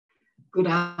Good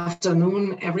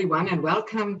afternoon, everyone, and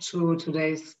welcome to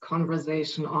today's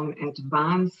conversation on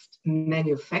advanced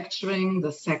manufacturing,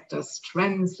 the sector's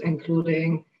trends,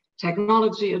 including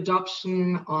technology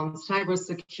adoption on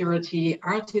cybersecurity,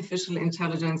 artificial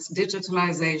intelligence,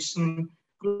 digitalization,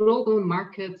 global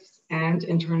markets, and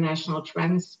international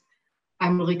trends.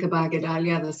 I'm Ulrike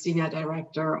Bar-Gedalia, the Senior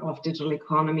Director of Digital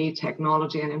Economy,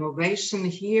 Technology and Innovation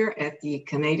here at the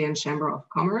Canadian Chamber of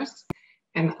Commerce.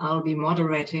 And I'll be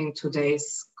moderating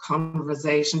today's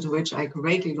conversation, to which I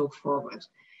greatly look forward.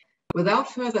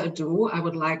 Without further ado, I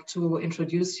would like to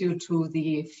introduce you to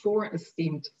the four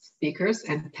esteemed speakers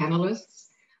and panelists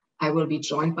I will be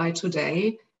joined by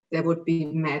today. There would be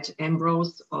Matt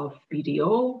Ambrose of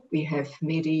BDO, we have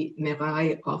Mehdi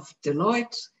Meraï of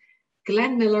Deloitte,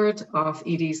 Glenn Millard of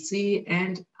EDC,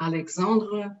 and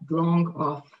Alexandre Blanc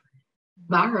of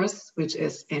VARS, which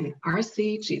is an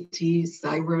RCGT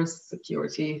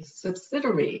cybersecurity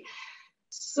subsidiary.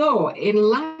 So in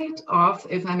light of,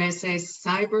 if I may say,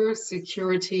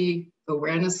 Cybersecurity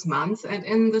Awareness Month, and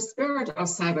in the spirit of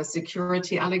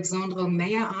cybersecurity, Alexandre,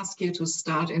 may I ask you to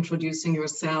start introducing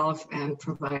yourself and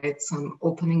provide some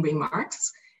opening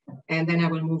remarks? And then I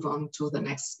will move on to the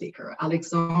next speaker.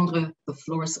 Alexandre, the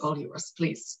floor is all yours,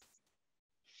 please.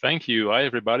 Thank you. Hi,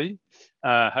 everybody.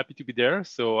 Happy to be there.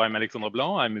 So I'm Alexandre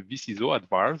Blanc. I'm a VCISO at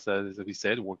VARS, as we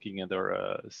said, working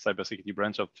under cybersecurity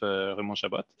branch of Raymond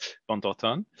Chabot, Van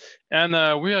Thornton.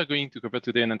 And we are going to cover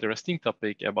today an interesting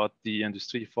topic about the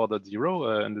Industry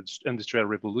 4.0 and the industrial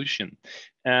revolution.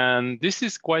 And this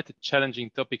is quite a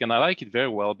challenging topic, and I like it very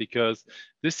well because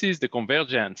this is the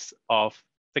convergence of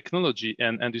technology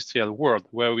and industrial world,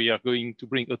 where we are going to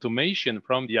bring automation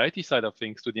from the IT side of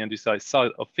things to the industrial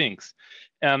side of things.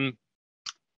 And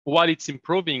while it's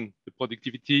improving the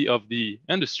productivity of the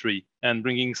industry and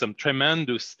bringing some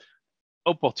tremendous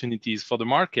opportunities for the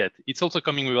market, it's also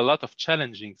coming with a lot of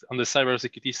challenges on the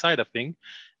cybersecurity side of things,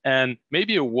 and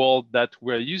maybe a world that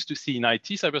we're used to see in IT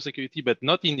cybersecurity, but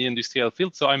not in the industrial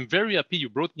field. So I'm very happy you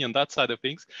brought me on that side of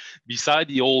things. Beside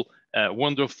the all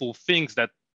wonderful things that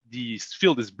this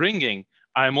field is bringing,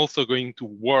 I'm also going to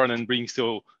warn and bring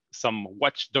some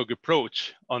watchdog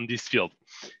approach on this field.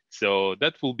 So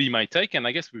that will be my take, and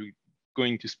I guess we're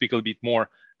going to speak a little bit more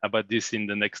about this in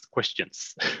the next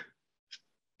questions.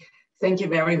 Thank you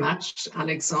very much,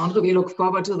 Alexandre. We look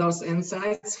forward to those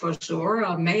insights for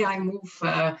sure. May I move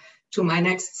to my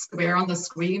next square on the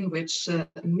screen, which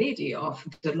Mehdi of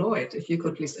Deloitte, if you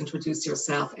could please introduce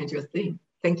yourself and your theme.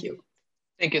 Thank you.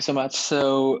 Thank you so much.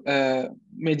 So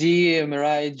Mehdi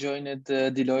Meraï joined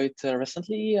Deloitte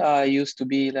recently. I used to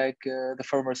be the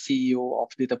former CEO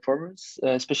of Data Performance,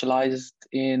 specialized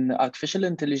in artificial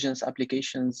intelligence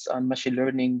applications and machine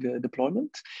learning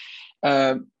deployment.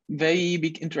 Very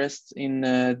big interest in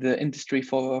the Industry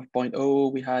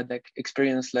 4.0. We had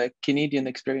experience Canadian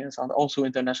experience and also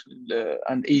international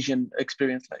and Asian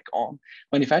experience on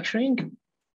manufacturing.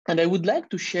 And I would like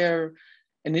to share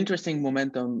an interesting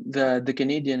momentum that the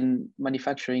Canadian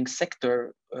manufacturing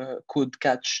sector could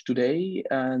catch today,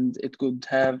 and it could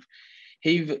have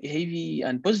heavy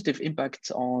and positive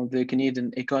impacts on the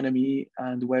Canadian economy,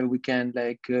 and where we can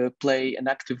play an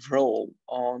active role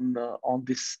on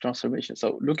this transformation.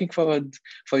 So looking forward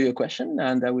for your question,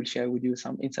 and I will share with you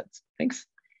some insights. Thanks.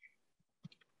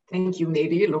 Thank you,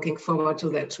 Mehdi. Looking forward to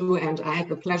that too. And I had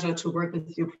the pleasure to work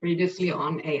with you previously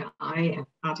on AI and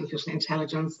artificial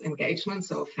intelligence engagement.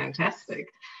 So fantastic.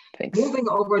 Thanks. Moving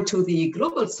over to the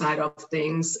global side of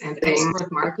things and export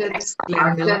markets,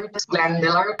 Glenn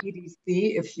Millard,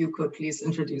 EDC, if you could please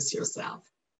introduce yourself.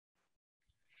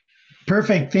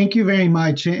 Perfect. Thank you very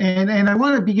much. And I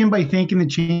want to begin by thanking the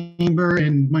Chamber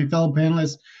and my fellow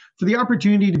panelists for the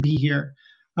opportunity to be here.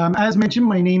 As mentioned,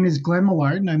 my name is Glenn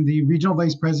Millard, and I'm the Regional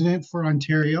Vice President for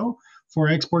Ontario for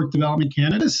Export Development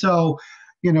Canada. So,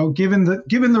 given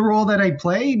the role that I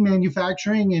play,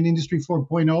 manufacturing and Industry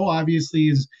 4.0 obviously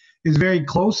is very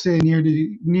close and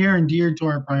near and dear to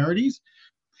our priorities.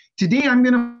 Today, I'm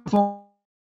going to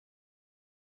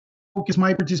focus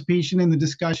my participation in the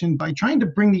discussion by trying to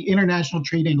bring the international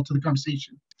trade angle to the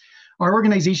conversation. Our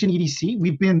organization, EDC,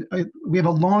 we have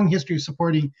a long history of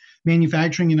supporting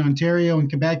manufacturing in Ontario and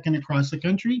Quebec and across the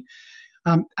country.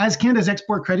 As Canada's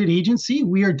export credit agency,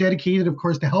 we are dedicated, of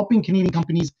course, to helping Canadian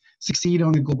companies succeed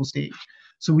on the global stage.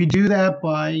 So we do that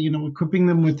by, equipping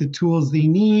them with the tools they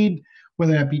need,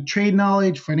 whether that be trade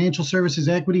knowledge, financial services,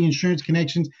 equity, insurance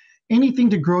connections, anything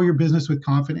to grow your business with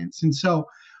confidence. And so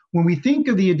when we think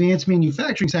of the advanced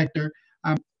manufacturing sector,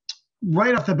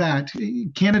 right off the bat,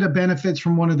 Canada benefits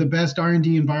from one of the best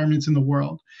R&D environments in the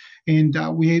world. And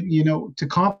to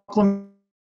complement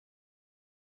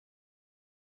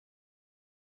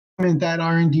that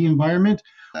R&D environment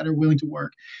that are willing to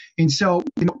work. And so,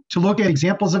 to look at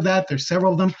examples of that, there's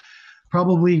several of them.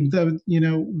 Probably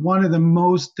one of the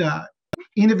most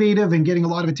innovative and getting a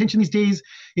lot of attention these days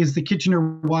is the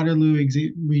Kitchener-Waterloo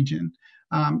region.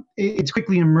 It's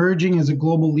quickly emerging as a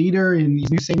global leader in these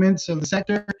new segments of the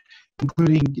sector,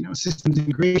 including systems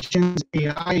integrations,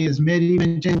 AI, as Mehdi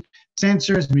mentioned,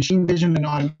 sensors, machine vision, and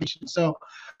automation. So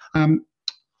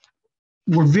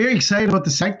we're very excited about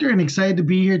the sector and excited to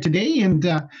be here today. And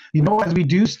as we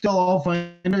do still all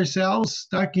find ourselves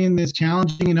stuck in this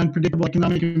challenging and unpredictable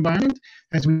economic environment,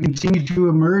 as we continue to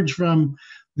emerge from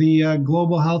the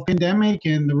global health pandemic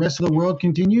and the rest of the world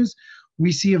continues,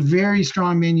 we see a very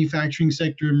strong manufacturing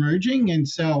sector emerging. And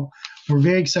so we're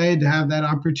very excited to have that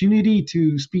opportunity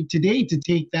to speak today, to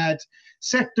take that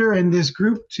sector and this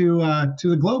group to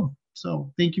the globe.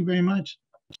 So thank you very much.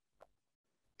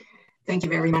 Thank you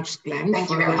very much, Glenn,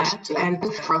 for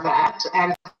that.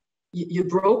 And you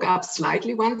broke up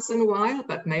slightly once in a while,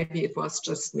 but maybe it was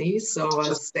just me. So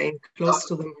staying close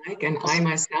to the mic, and I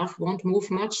myself won't move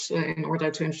much in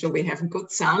order to ensure we have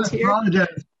good sound here.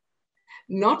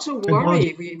 Not to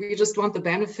worry, we just want the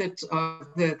benefit of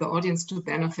the audience to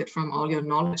benefit from all your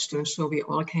knowledge to ensure we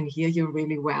all can hear you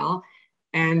really well.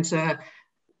 And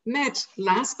Matt,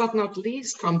 last but not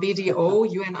least, from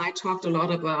BDO, you and I talked a lot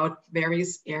about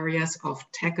various areas of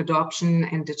tech adoption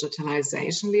and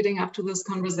digitalization leading up to this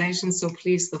conversation. So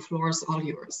please, the floor is all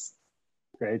yours.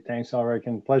 Great, thanks, Ulrich,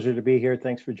 and pleasure to be here.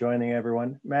 Thanks for joining,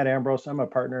 everyone. Matt Ambrose, I'm a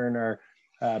partner in our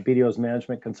BDO's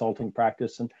management consulting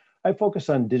practice, and I focus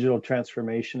on digital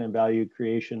transformation and value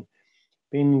creation.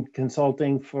 Been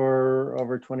consulting for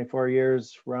over 24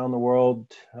 years around the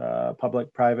world,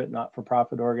 public, private,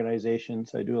 not-for-profit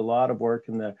organizations. I do a lot of work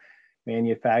in the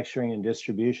manufacturing and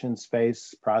distribution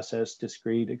space, process,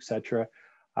 discrete, et cetera.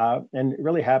 And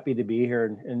really happy to be here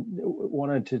and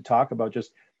wanted to talk about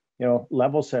just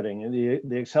level setting. And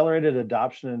the accelerated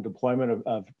adoption and deployment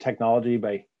of technology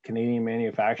by Canadian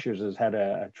manufacturers has had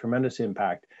a tremendous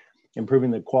impact,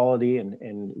 improving the quality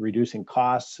and reducing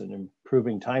costs and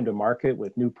improving time to market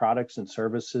with new products and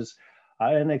services,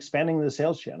 and expanding the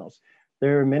sales channels.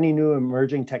 There are many new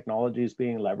emerging technologies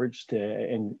being leveraged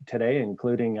today,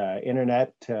 including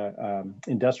internet,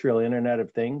 industrial Internet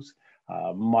of Things,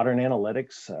 modern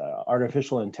analytics,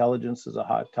 artificial intelligence is a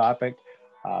hot topic,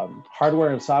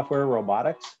 hardware and software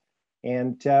robotics,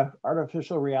 and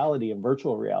artificial reality and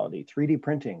virtual reality, 3D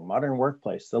printing, modern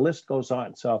workplace, the list goes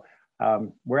on. So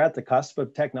we're at the cusp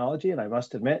of technology, and I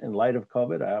must admit, in light of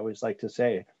COVID, I always like to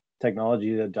say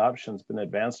technology adoption has been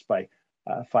advanced by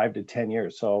 5 to 10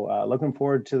 years. So looking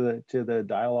forward to the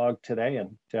dialogue today.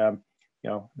 And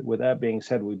with that being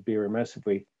said, we'd be remiss if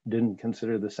we didn't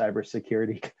consider the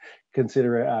cybersecurity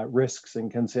risks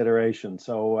and considerations.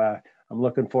 So I'm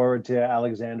looking forward to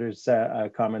Alexander's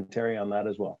commentary on that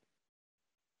as well.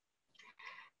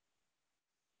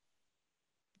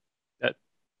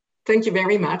 Thank you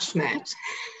very much, Matt,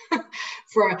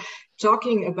 for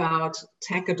talking about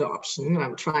tech adoption.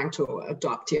 I'm trying to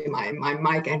adopt here my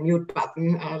mic and mute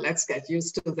button. Let's get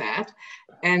used to that.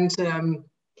 And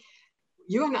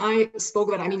you and I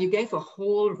spoke about, you gave a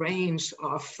whole range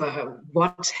of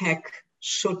what tech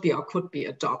should be or could be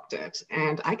adopted.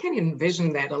 And I can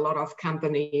envision that a lot of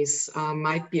companies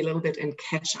might be a little bit in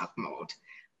catch-up mode,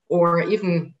 or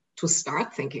even to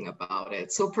start thinking about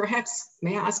it. So perhaps,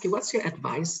 may I ask you, what's your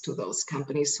advice to those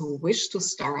companies who wish to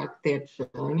start their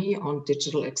journey on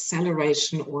digital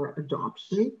acceleration or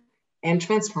adoption and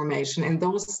transformation, and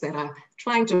those that are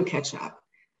trying to catch up?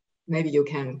 Maybe you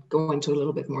can go into a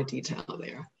little bit more detail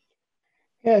there.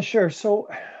 Yeah, sure. So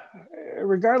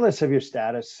regardless of your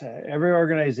status, every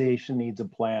organization needs a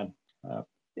plan.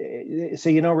 So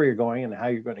you know where you're going and how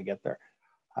you're going to get there.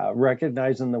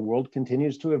 Recognizing the world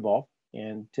continues to evolve,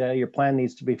 and your plan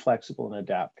needs to be flexible and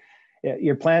adapt.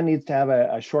 Your plan needs to have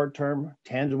a short-term,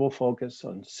 tangible focus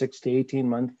on 6 to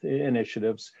 18-month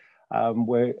initiatives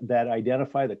that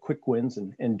identify the quick wins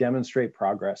and demonstrate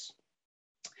progress,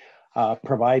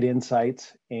 provide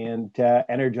insights, and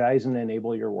energize and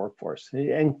enable your workforce,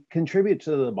 and contribute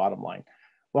to the bottom line,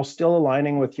 while still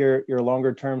aligning with your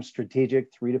longer-term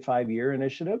strategic 3 to 5 year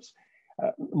initiatives.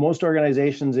 Most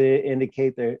organizations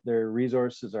indicate their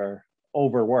resources are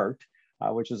overworked,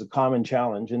 which is a common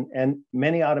challenge. And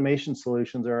many automation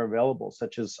solutions are available,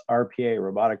 such as RPA,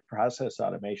 robotic process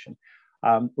automation,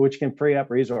 which can free up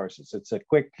resources. It's a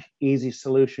quick, easy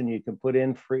solution you can put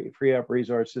in, free up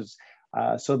resources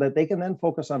so that they can then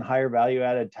focus on higher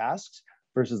value-added tasks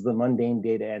versus the mundane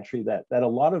data entry that a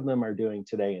lot of them are doing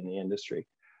today in the industry.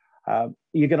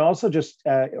 You can also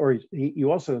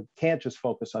you also can't just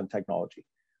focus on technology.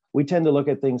 We tend to look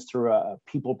at things through a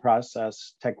people,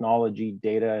 process, technology,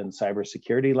 data, and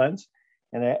cybersecurity lens.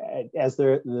 And as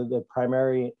the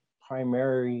primary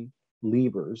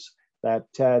levers that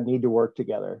need to work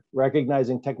together,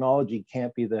 recognizing technology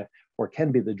can be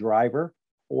the driver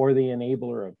or the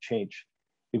enabler of change.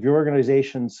 If your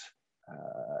organization's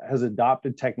has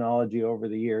adopted technology over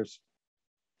the years,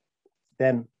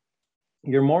 then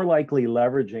you're more likely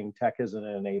leveraging tech as an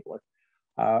enabler.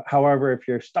 However, if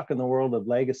you're stuck in the world of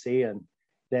legacy,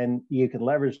 then you can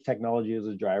leverage technology as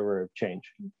a driver of change.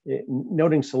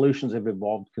 Noting solutions have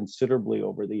evolved considerably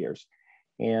over the years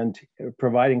and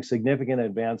providing significant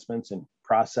advancements in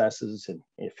processes and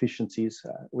efficiencies,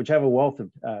 which have a wealth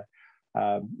of,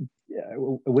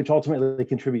 which ultimately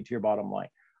contribute to your bottom line.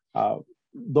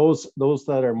 Those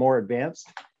that are more advanced,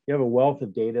 you have a wealth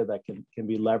of data that can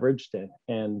be leveraged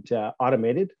and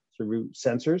automated through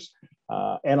sensors,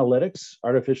 analytics,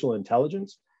 artificial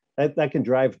intelligence, that can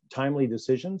drive timely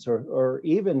decisions or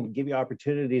even give you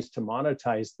opportunities to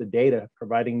monetize the data,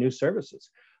 providing new services.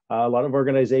 A lot of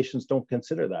organizations don't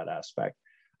consider that aspect.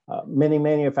 Many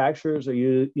manufacturers are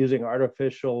using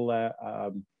artificial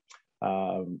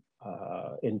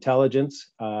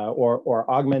intelligence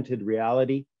or augmented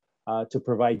reality to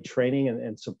provide training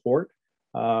and support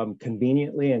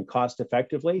conveniently and cost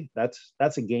effectively.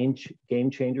 That's a game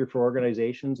changer for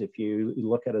organizations. If you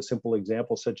look at a simple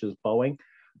example such as Boeing,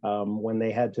 when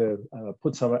they had to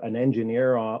put an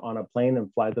engineer on a plane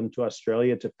and fly them to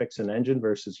Australia to fix an engine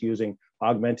versus using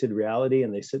augmented reality,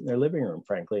 and they sit in their living room,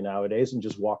 frankly, nowadays, and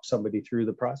just walk somebody through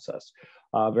the process.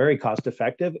 Very cost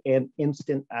effective and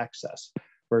instant access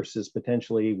versus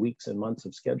potentially weeks and months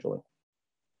of scheduling.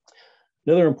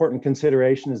 Another important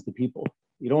consideration is the people.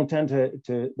 They don't tend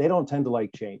to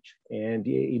like change, and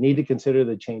you need to consider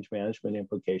the change management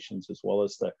implications as well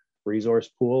as the resource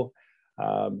pool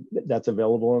that's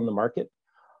available in the market.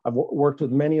 I've worked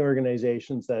with many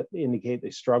organizations that indicate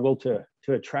they struggle to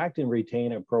attract and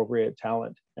retain appropriate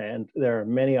talent, and there are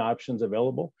many options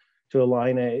available to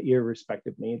align your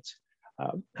respective needs.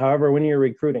 However, when you're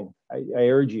recruiting, I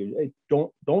urge you,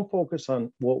 don't focus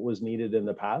on what was needed in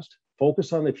the past.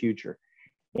 Focus on the future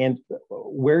and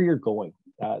where you're going.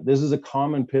 This is a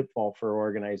common pitfall for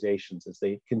organizations as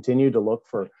they continue to look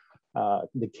for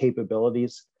the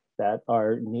capabilities that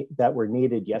were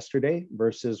needed yesterday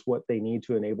versus what they need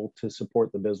to enable to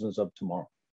support the business of tomorrow.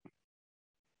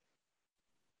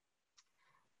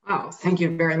 Wow, thank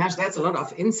you very much. That's a lot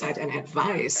of insight and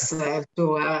advice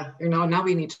now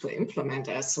we need to implement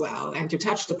as well. And you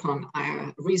touched upon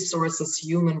resources,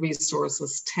 human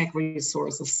resources, tech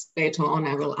resources. Later on,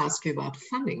 I will ask you about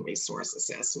funding resources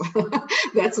as well.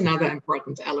 That's another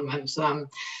important element.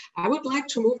 I would like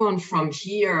to move on from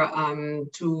here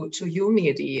to you,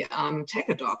 Mehdi, tech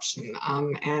adoption.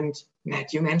 And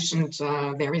Matt, you mentioned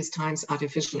various times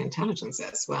artificial intelligence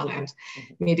as well. And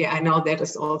Mehdi, I know that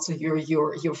is also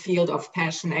your field of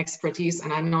passion, expertise,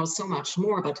 and I know so much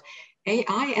more, but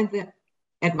AI and the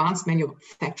advanced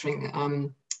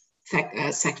manufacturing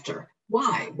sector,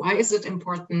 why? Why is it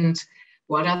important?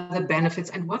 What are the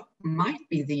benefits and what might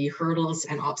be the hurdles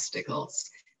and obstacles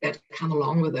that come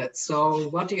along with it? So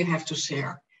what do you have to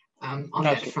share on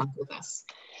that front with us?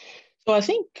 So I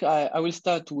think I will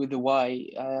start with the why.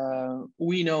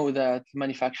 We know that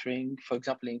manufacturing, for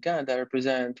example, in Canada,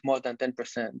 represent more than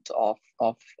 10% of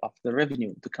the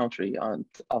revenue of the country and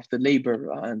of the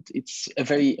labor, and it's a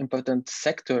very important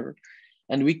sector.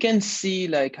 And we can see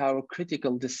like how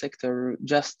critical this sector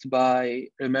just by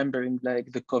remembering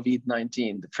like the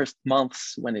COVID-19, the first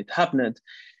months when it happened,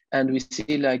 and we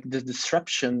see like the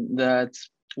disruption that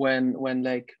when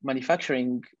like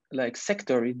manufacturing like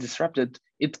sector is disrupted,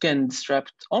 it can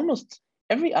disrupt almost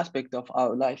every aspect of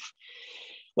our life.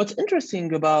 What's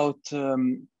interesting about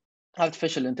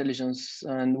artificial intelligence,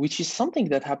 and which is something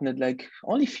that happened like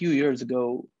only a few years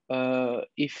ago,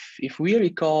 if we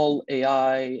recall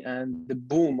AI and the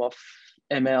boom of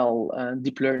ML and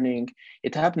deep learning,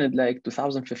 it happened like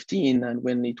 2015, and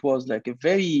when it was like a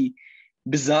very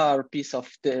bizarre piece of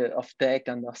tech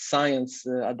and of science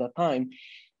at that time.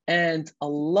 And a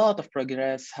lot of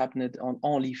progress happened on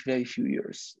only very few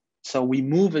years. So we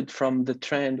moved from the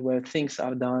trend where things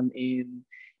are done in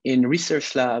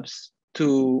research labs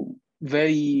to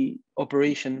very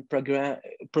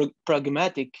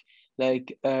pragmatic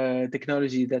like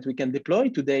technology that we can deploy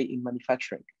today in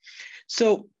manufacturing.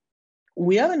 So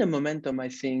we are in a momentum, I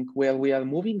think, where we are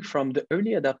moving from the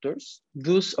early adopters,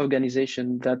 those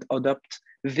organizations that adopt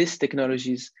these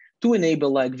technologies to enable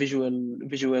like visual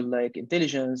like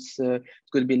intelligence. It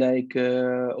could be like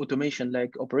automation,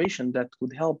 like operation that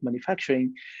could help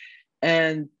manufacturing,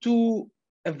 and to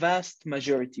a vast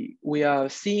majority, we are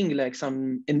seeing like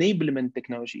some enablement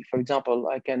technology. For example,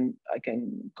 I can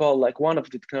call like one of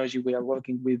the technology we are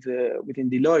working with within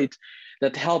Deloitte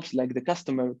that helps like the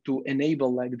customer to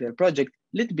enable like their project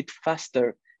a little bit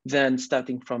faster than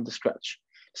starting from the scratch.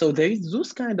 So there is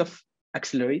this kind of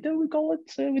accelerator, we call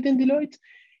it within Deloitte,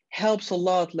 helps a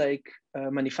lot like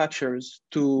manufacturers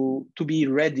to be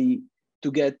ready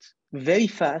to get very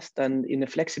fast and in a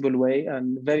flexible way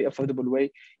and very affordable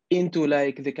way into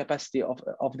like the capacity of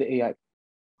the AI.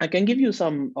 I can give you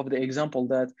some of the example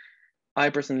that I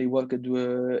personally worked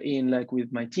in like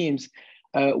with my teams.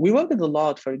 We worked a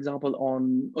lot, for example,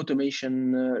 on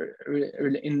automation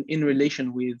in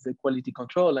relation with the quality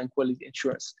control and quality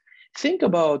assurance. Think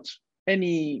about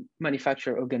any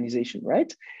manufacturer organization,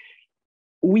 right?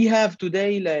 We have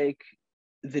today like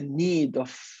the need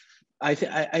of, I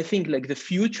think like the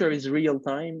future is real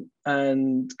time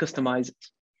and customized.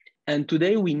 And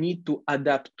today we need to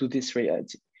adapt to this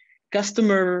reality.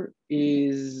 Customer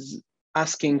is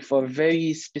asking for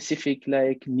very specific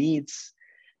like needs,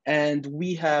 and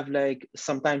we have like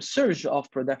sometimes surge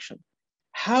of production.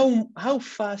 How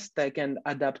fast I can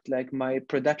adapt like my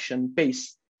production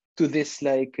pace to this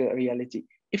like reality?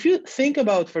 If you think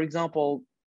about, for example,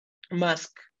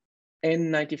 mask,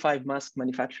 N95 mask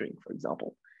manufacturing, for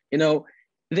example, you know,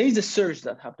 there is a surge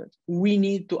that happens. We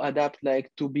need to adapt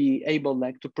like to be able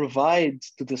like to provide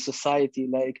to the society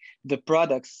like the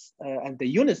products and the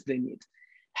units they need.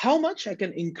 How much I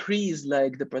can increase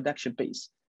like the production pace?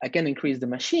 I can increase the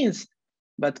machines,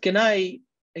 but can I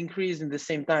increase in the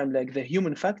same time like the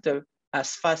human factor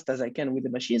as fast as I can with the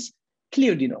machines?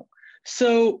 Clearly no.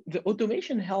 So the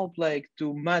automation help like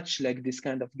to match like this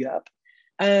kind of gap,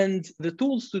 and the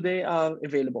tools today are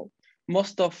available.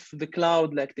 Most of the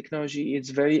cloud like technology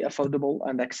is very affordable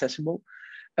and accessible.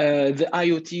 The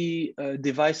IoT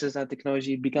devices and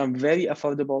technology become very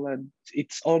affordable, and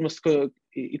it's almost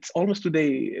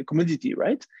today a commodity,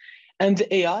 right? And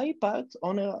the AI part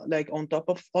on top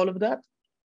of all of that,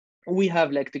 we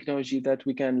have like technology that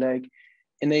we can like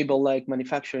enable like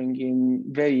manufacturing in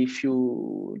very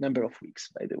few number of weeks,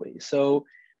 by the way. So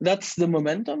that's the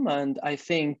momentum, and I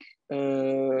think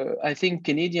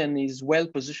Canadian is well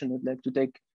positioned like to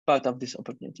take part of this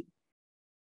opportunity.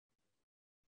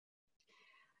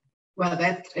 Well,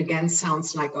 that again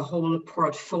sounds like a whole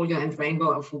portfolio and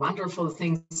rainbow of wonderful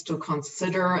things to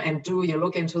consider. And do you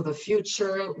look into the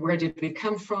future? Where did we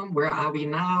come from? Where are we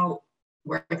now?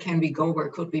 Where can we go? Where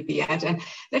could we be at? And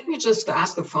let me just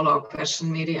ask a follow-up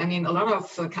question, Mehdi. I mean, a lot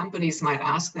of companies might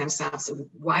ask themselves,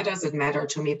 why does it matter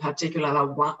to me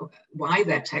particularly why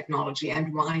that technology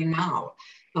and why now?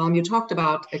 You talked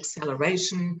about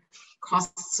acceleration,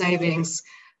 cost savings,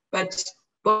 but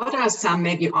what are some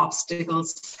maybe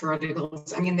obstacles,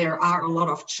 hurdles? I mean, there are a lot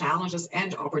of challenges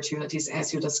and opportunities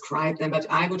as you described them, but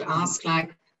I would ask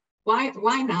like, why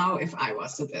now if I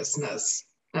was a business?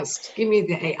 Just give me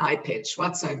the AI pitch.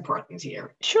 What's so important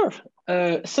here? Sure.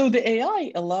 So the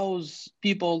AI allows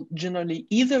people generally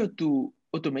either to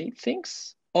automate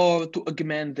things or to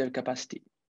augment their capacity.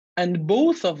 And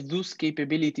both of those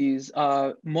capabilities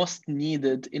are most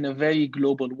needed in a very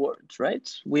global world, right?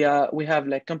 We have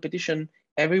like competition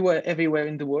everywhere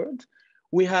in the world.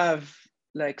 We have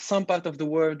like some part of the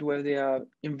world where they are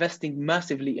investing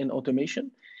massively in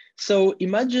automation. So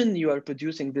imagine you are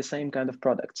producing the same kind of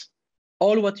products.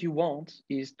 All what you want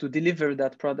is to deliver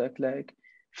that product like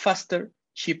faster,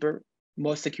 cheaper,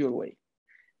 more secure way.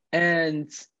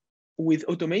 And with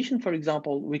automation, for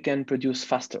example, we can produce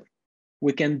faster.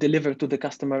 We can deliver to the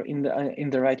customer in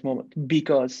the right moment,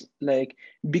 because like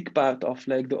big part of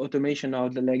like the automation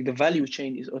or the value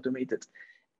chain is automated.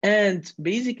 And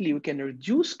basically we can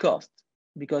reduce cost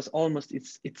because almost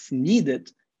it's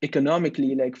needed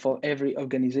economically like for every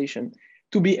organization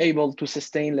to be able to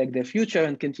sustain like their future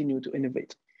and continue to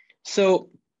innovate. So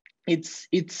it's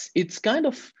kind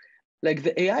of like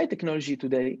the AI technology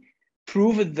today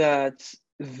proved that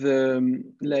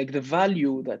the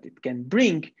value that it can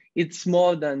bring, it's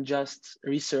more than just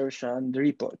research and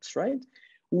reports, right?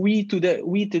 We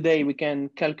today can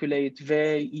calculate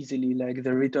very easily like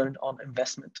the return on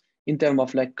investment in terms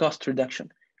of like cost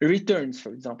reduction. Returns,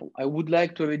 for example, I would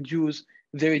like to reduce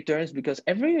the returns because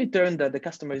every return that the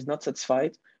customer is not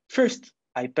satisfied, first,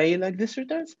 I pay like this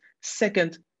returns.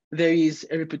 Second, there is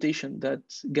a reputation that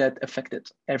get affected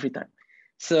every time.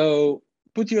 So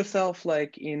put yourself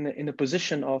like in a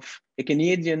position of a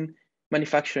Canadian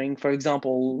manufacturing, for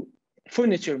example,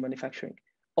 furniture manufacturing.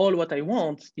 All what I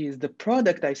want is the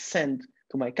product I send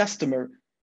to my customer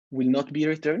will not be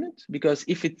returned, because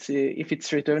if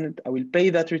it's returned, I will pay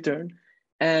that return.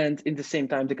 And in the same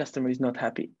time, the customer is not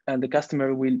happy, and the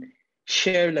customer will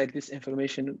share like this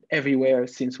information everywhere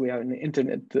since we are in the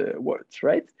internet world,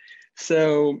 right?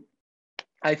 So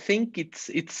I think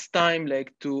it's time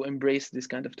like to embrace this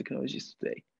kind of technologies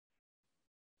today.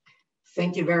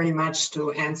 Thank you very much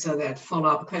to answer that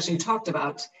follow-up question. You talked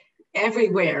about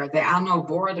everywhere, there are no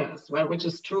borders, well, which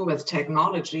is true with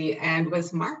technology and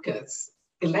with markets.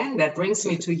 Elaine, that brings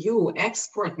me to you,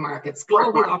 export markets,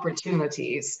 global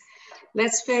opportunities.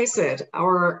 Let's face it,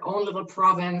 our own little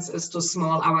province is too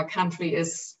small, our country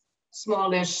is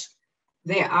smallish.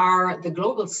 There are the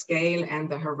global scale and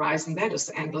the horizon, that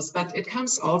is endless, but it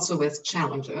comes also with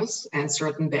challenges and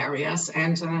certain barriers.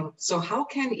 And so how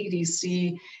can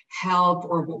EDC help,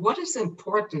 or what is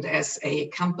important as a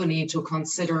company to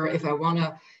consider if I want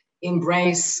to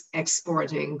embrace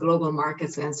exporting global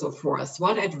markets and so forth?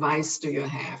 What advice do you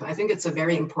have? I think it's a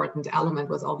very important element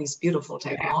with all these beautiful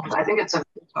technologies I think it's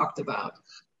talked about.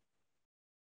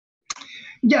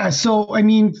 Yeah, so I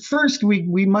mean, first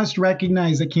we must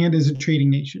recognize that Canada is a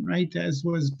trading nation, right? As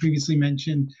was previously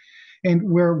mentioned, and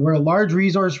we're a large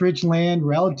resource-rich land,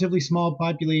 relatively small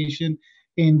population,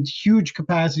 and huge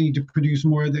capacity to produce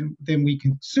more than we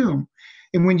consume.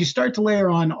 And when you start to layer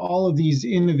on all of these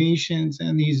innovations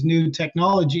and these new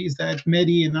technologies that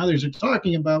Mehdi and others are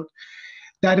talking about,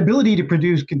 that ability to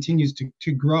produce continues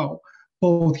to grow,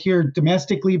 both here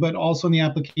domestically, but also in the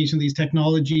application of these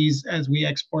technologies as we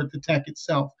export the tech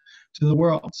itself to the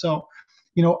world. So,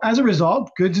 you know, as a result,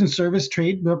 goods and service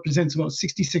trade represents about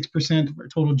 66% of our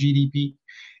total GDP.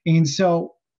 And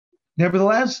so,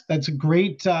 nevertheless, that's a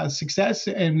great success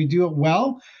and we do it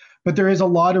well, but there is a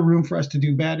lot of room for us to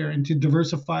do better and to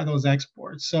diversify those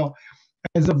exports. So,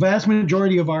 as the vast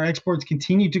majority of our exports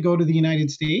continue to go to the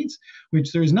United States,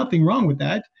 which there is nothing wrong with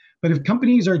that, but if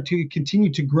companies are to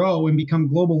continue to grow and become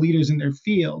global leaders in their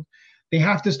field, they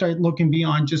have to start looking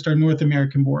beyond just our North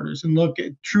American borders and look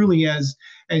at truly, as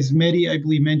Mehdi, I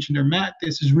believe, mentioned, or Matt,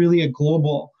 this is really a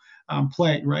global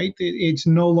play, right? It's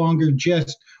no longer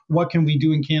just what can we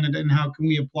do in Canada and how can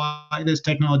we apply this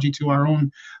technology to our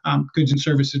own goods and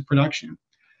services production.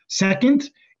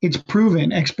 Second, it's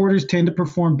proven exporters tend to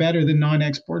perform better than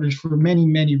non-exporters for many,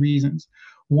 many reasons.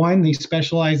 One, they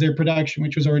specialize their production,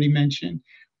 which was already mentioned.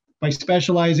 By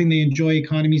specializing, they enjoy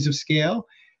economies of scale,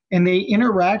 and they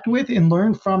interact with and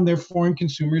learn from their foreign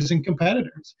consumers and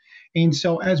competitors. And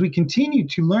so as we continue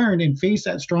to learn and face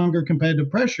that stronger competitive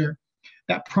pressure,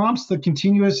 that prompts the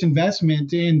continuous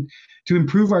investment in to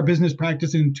improve our business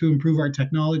practice and to improve our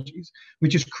technologies,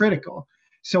 which is critical.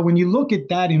 So when you look at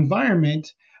that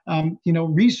environment, you know,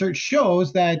 research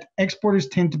shows that exporters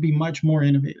tend to be much more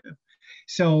innovative.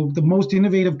 So the most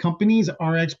innovative companies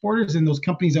are exporters, and those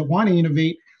companies that want to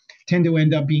innovate tend to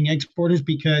end up being exporters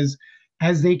because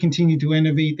as they continue to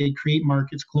innovate, they create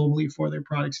markets globally for their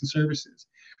products and services.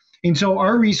 And so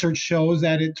our research shows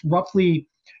that it's roughly,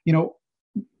 you know,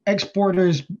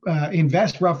 exporters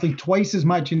invest roughly twice as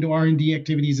much into R&D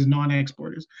activities as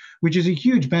non-exporters, which is a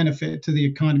huge benefit to the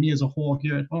economy as a whole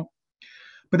here at home.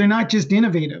 But they're not just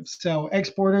innovative. So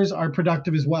exporters are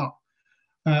productive as well.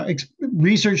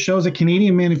 Research shows the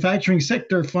Canadian manufacturing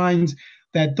sector finds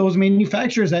that those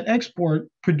manufacturers that export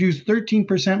produce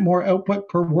 13% more output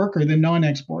per worker than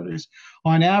non-exporters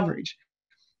on average.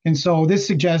 And so this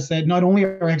suggests that not only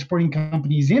are exporting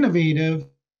companies innovative,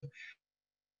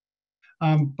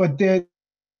 but that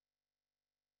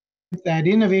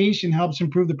innovation helps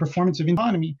improve the performance of the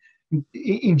economy.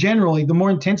 In generally, the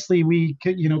more intensely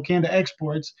Canada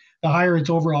exports, the higher its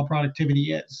overall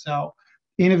productivity is. So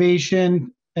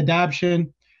innovation,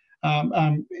 adaptation,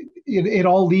 it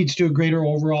all leads to a greater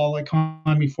overall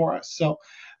economy for us. So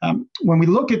when we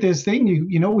look at this thing,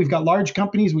 you know, we've got large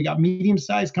companies, we got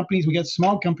medium-sized companies, we got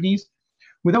small companies.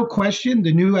 Without question,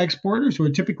 the new exporters, who are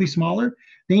typically smaller,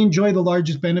 they enjoy the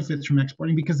largest benefits from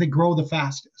exporting because they grow the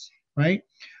fastest, right?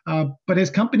 But as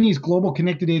companies' global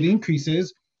connected data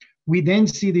increases, we then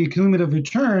see the cumulative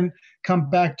return come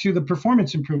back to the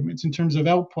performance improvements in terms of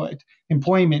output,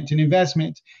 employment, and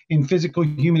investment in physical,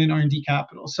 human, and R&D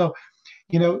capital. So,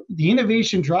 you know, the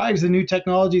innovation drives the new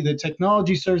technology. The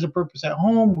technology serves a purpose at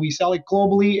home. We sell it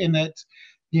globally, and that,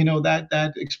 you know, that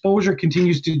exposure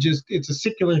continues to just, it's a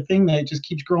secular thing that just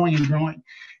keeps growing and growing.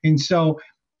 And so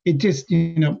it just,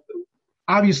 you know,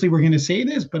 obviously we're going to say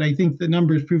this, but I think the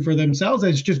numbers prove for themselves that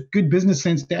it's just good business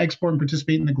sense to export and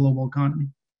participate in the global economy.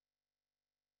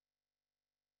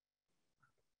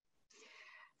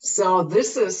 So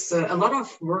this is a lot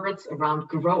of words around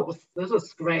growth. This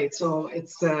is great. So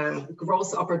it's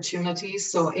growth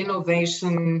opportunities. So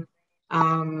innovation,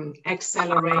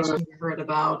 acceleration, we heard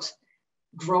about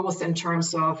growth in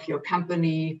terms of your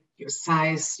company, your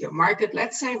size, your market,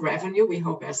 let's say revenue, we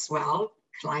hope as well,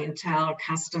 clientele,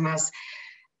 customers.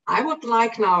 I would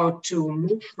like now to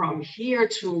move from here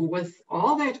to, with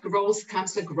all that growth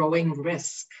comes a growing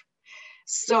risk.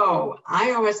 So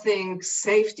I always think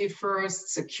safety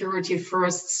first, security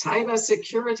first, cyber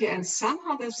security, and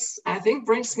somehow this, I think,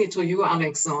 brings me to you,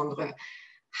 Alexandre.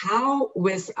 How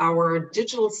with our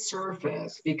digital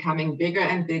surface becoming bigger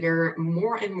and bigger,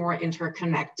 more and more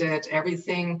interconnected,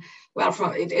 everything, well,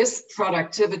 it is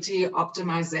productivity,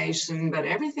 optimization, but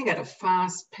everything at a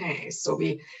fast pace. So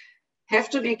we have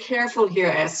to be careful here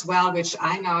as well, which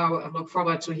I now look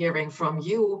forward to hearing from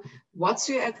you. What's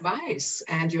your advice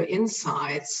and your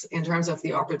insights in terms of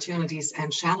the opportunities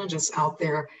and challenges out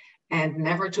there, and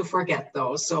never to forget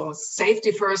those? So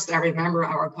safety first, I remember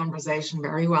our conversation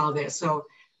very well there. So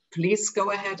please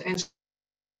go ahead and.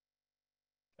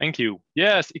 Thank you.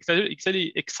 Yes,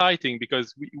 exciting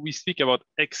because we speak about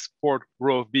export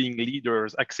growth being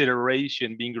leaders,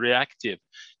 acceleration being reactive.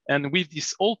 And with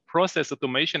this whole process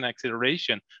automation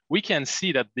acceleration, we can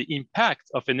see that the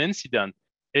impact of an incident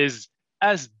is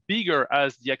as bigger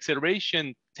as the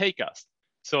acceleration take us.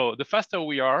 So the faster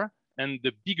we are, and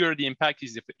the bigger the impact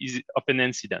is of an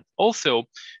incident. Also,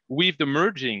 with the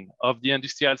merging of the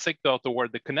industrial sector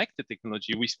toward the connected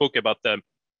technology, we spoke about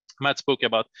Matt spoke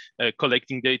about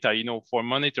collecting data, for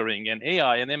monitoring, and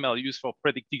AI and ML used for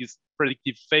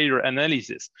predictive failure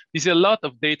analysis. There's a lot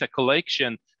of data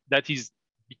collection that is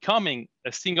becoming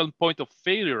a single point of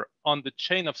failure on the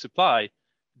chain of supply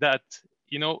that,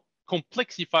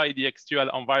 complexify the actual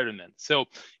environment. So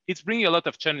it's bringing a lot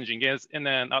of challenging. And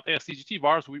then at RCGT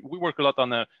VARS, we work a lot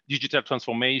on a digital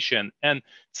transformation, and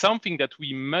something that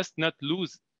we must not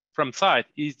lose from sight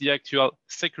is the actual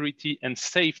security and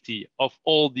safety of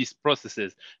all these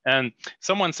processes. And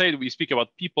someone said we speak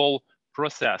about people,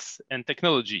 process, and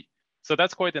technology. So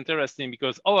that's quite interesting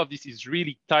because all of this is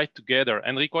really tied together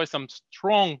and requires some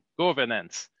strong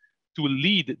governance to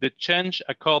lead the change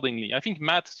accordingly. I think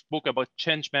Matt spoke about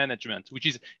change management, which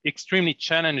is extremely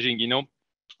challenging,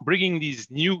 bringing these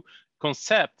new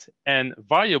concept and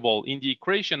variable in the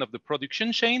equation of the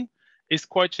production chain is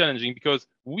quite challenging because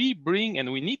we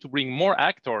need to bring more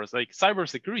actors. Like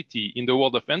cybersecurity in the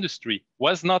world of industry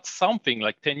was not something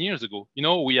like 10 years ago.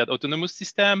 We had autonomous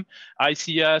system,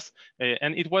 ICS,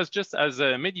 and it was just, as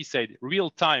Mehdi said,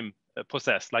 real-time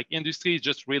process, like industry is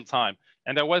just real-time.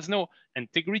 And there was no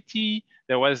integrity,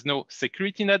 there was no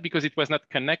security net because it was not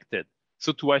connected.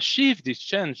 So to achieve this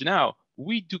change now,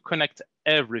 we do connect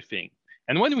everything.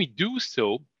 And when we do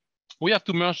so, we have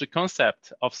to merge the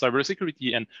concept of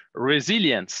cybersecurity and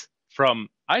resilience from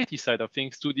IT side of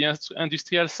things to the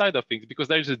industrial side of things, because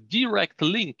there's a direct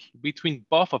link between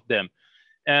both of them.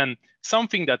 And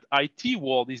something that IT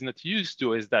world is not used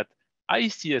to is that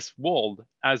ICS world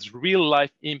has real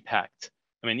life impact.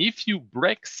 I mean, if you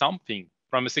break something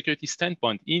from a security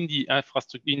standpoint in the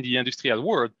infrastructure, in the industrial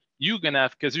world, you're gonna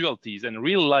have casualties and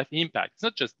real life impact. It's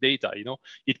not just data,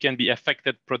 it can be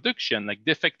affected production, like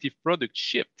defective product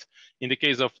shipped. In the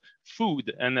case of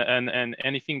food and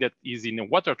anything that is in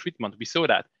water treatment, we saw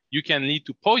that. You can lead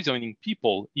to poisoning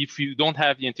people if you don't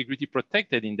have the integrity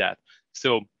protected in that.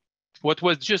 So what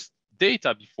was just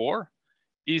data before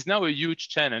is now a huge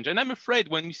challenge. And I'm afraid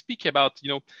when we speak about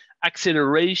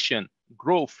acceleration,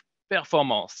 growth,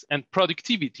 performance, and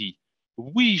productivity,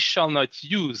 we shall not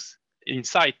use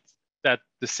insight that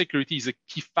the security is a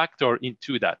key factor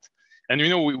into that. And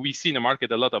we see in the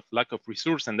market a lot of lack of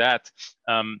resource and that.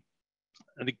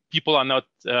 The people are not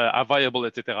available,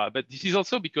 etc. But this is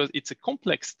also because it's a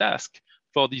complex task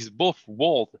for these both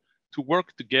worlds to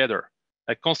work together.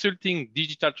 Like consulting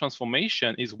digital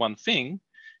transformation is one thing.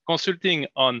 Consulting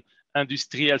on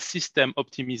industrial system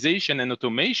optimization and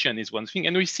automation is one thing.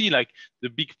 And we see like the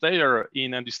big player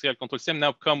in industrial control system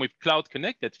now come with cloud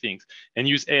connected things and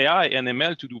use AI and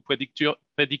ML to do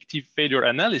predictive failure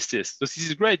analysis. So this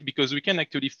is great because we can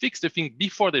actually fix the thing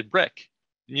before they break.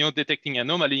 Detecting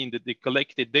anomaly in the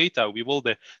collected data with all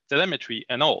the telemetry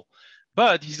and all.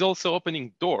 But he's also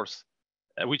opening doors,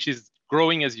 which is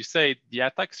growing, as you say, the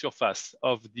attack surface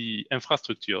of the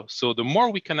infrastructure. So the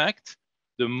more we connect,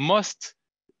 the most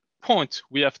point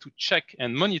we have to check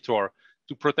and monitor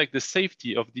to protect the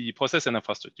safety of the process and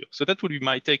infrastructure. So that would be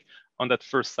my take on that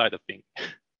first side of things.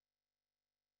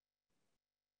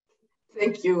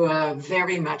 Thank you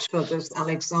very much for this,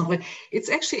 Alexandre. It's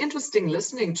actually interesting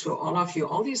listening to all of you,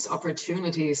 all these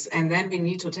opportunities, and then we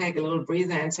need to take a little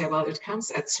breather and say, well, it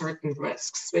comes at certain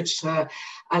risks, which I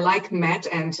like Matt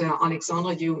and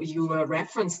Alexandre, you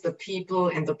referenced the people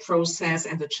and the process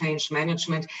and the change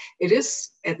management. It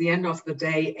is, at the end of the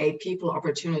day, a people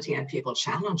opportunity and people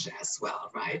challenge as well,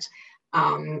 right?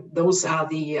 Those are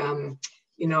the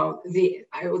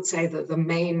I would say that the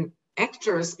main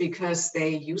actors, because they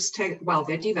use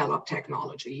they develop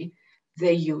technology,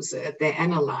 they use it, they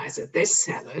analyze it, they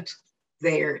sell it,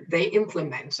 they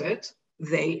implement it,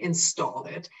 they install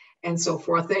it, and so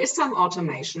forth. There is some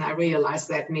automation. I realize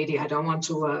that maybe I don't want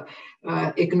to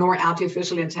ignore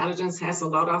artificial intelligence has a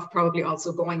lot of probably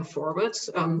also going forward,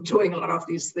 doing a lot of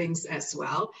these things as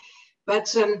well.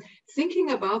 But thinking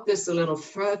about this a little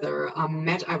further,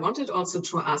 Matt, I wanted also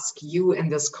to ask you in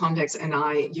this context,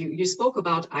 and you spoke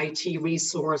about IT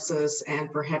resources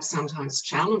and perhaps sometimes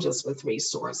challenges with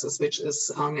resources, which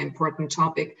is an important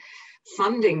topic.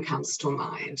 Funding comes to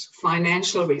mind,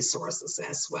 financial resources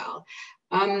as well.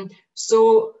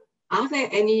 So are there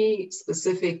any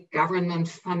specific government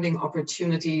funding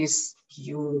opportunities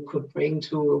you could bring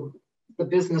to the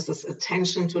business's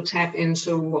attention to tap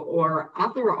into, or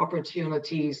other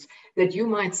opportunities that you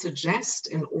might suggest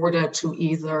in order to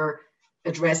either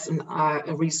address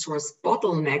a resource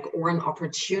bottleneck or an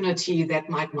opportunity that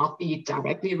might not be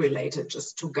directly related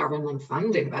just to government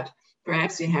funding, but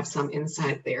perhaps you have some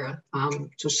insight there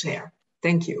to share.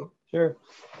 Thank you. Sure.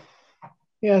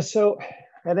 Yeah, so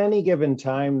at any given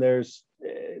time, there's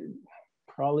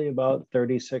probably about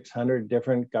 3,600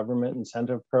 different government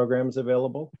incentive programs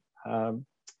available.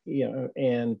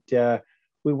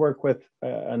 We work with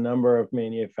a number of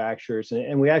manufacturers,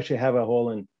 and we actually have a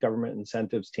whole government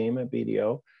incentives team at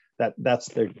BDO. That's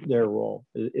their role,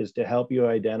 is to help you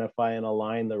identify and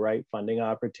align the right funding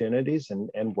opportunities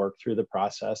and work through the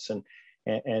process and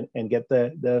get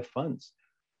the funds.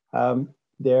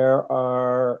 There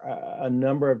are a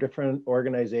number of different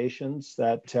organizations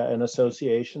and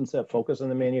associations that focus on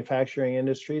the manufacturing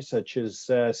industry, such as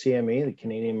CME, the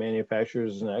Canadian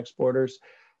Manufacturers and Exporters.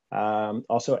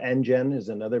 Also, NGEN is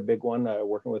another big one,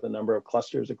 working with a number of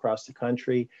clusters across the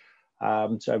country.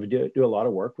 So I do a lot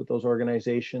of work with those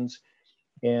organizations.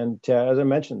 And as I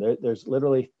mentioned, there's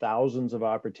literally thousands of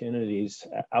opportunities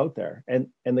out there. And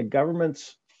the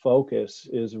government's focus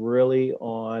is really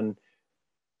on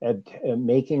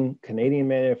making Canadian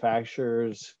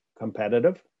manufacturers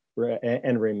competitive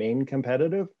and remain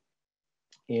competitive,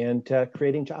 and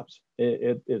creating jobs.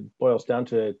 It boils down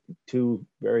to two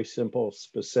very simple,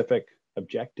 specific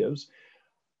objectives.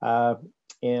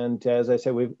 And as I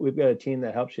said, we've got a team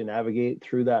that helps you navigate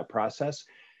through that process.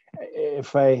 If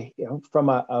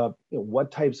from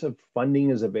what types of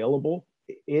funding is available,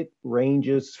 it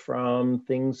ranges from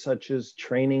things such as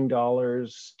training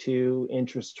dollars to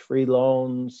interest-free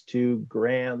loans to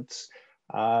grants,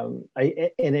 and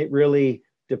it really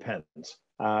depends.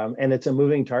 And it's a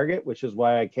moving target, which is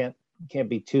why I can't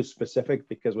be too specific,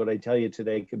 because what I tell you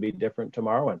today could be different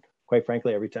tomorrow. And quite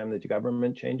frankly, every time that the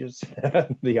government changes,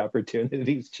 the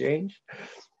opportunities change.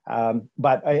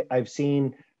 But I've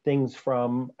seen things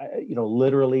from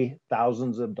literally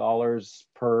thousands of dollars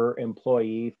per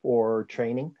employee for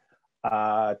training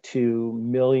to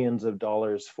millions of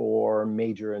dollars for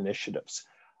major initiatives.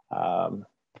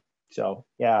 So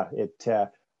yeah,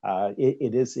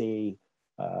 it is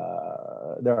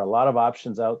there are a lot of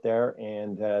options out there,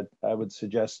 and I would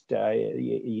suggest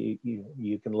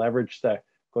you can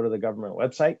go to the government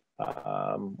website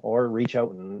or reach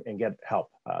out and get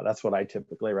help. That's what I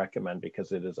typically recommend,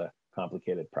 because it is a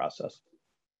complicated process.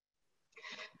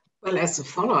 Well, as a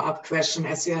follow-up question,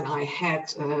 as you and I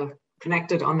had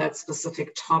connected on that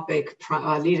specific topic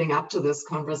leading up to this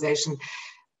conversation,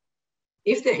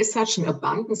 if there is such an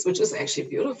abundance, which is actually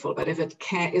beautiful, but if it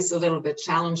is a little bit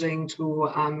challenging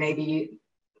to maybe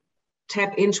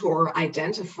tap into or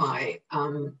identify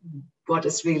what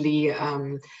is really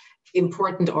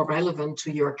important or relevant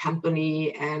to your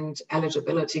company and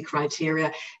eligibility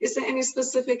criteria, is there any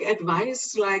specific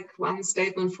advice, like one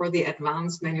statement for the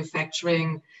advanced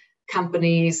manufacturing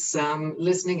companies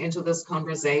listening into this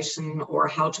conversation, or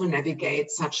how to navigate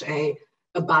such a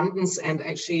abundance and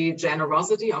actually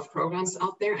generosity of programs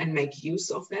out there and make use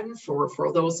of them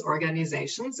for those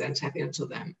organizations and tap into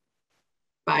them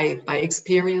by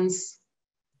experience?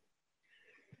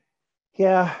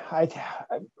 Yeah,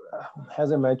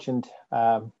 as I mentioned,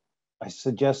 I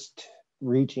suggest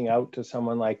reaching out to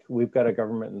someone like, we've got a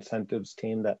government incentives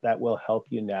team that will help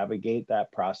you navigate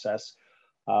that process.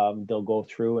 They'll go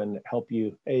through and help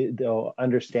you. They'll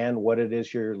understand what it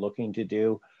is you're looking to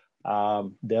do.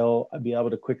 They'll be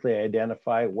able to quickly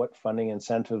identify what funding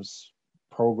incentives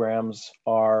programs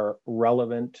are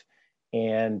relevant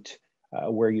and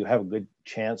where you have a good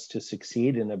chance to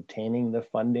succeed in obtaining the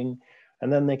funding.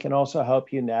 And then they can also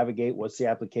help you navigate what's the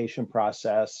application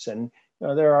process. And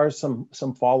there are some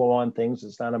follow-on things.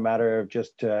 It's not a matter of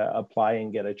just apply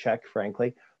and get a check,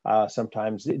 frankly.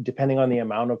 Sometimes, depending on the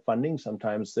amount of funding,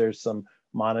 sometimes there's some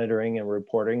monitoring and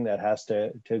reporting that has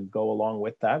to go along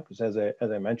with that. Because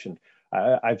as I mentioned,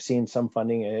 I've seen some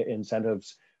funding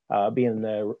incentives be in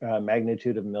the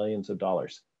magnitude of millions of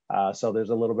dollars. So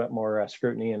there's a little bit more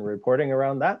scrutiny and reporting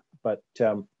around that. But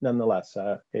nonetheless,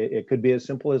 it could be as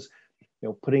simple as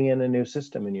putting in a new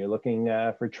system and you're looking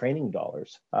for training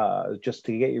dollars just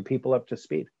to get your people up to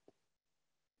speed.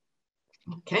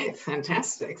 Okay,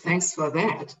 fantastic. Thanks for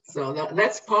that. So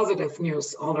that's positive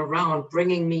news all around,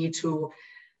 bringing me to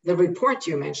the report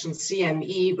you mentioned,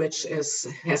 CME, which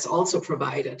has also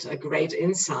provided a great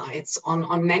insights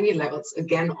on many levels,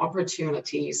 again,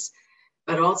 opportunities,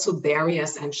 but also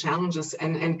barriers and challenges.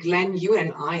 And Glenn, you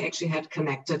and I actually had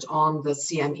connected on the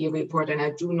CME report, and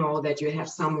I do know that you have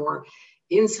some more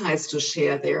insights to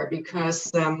share there,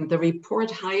 because the report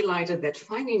highlighted that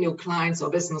finding new clients or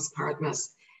business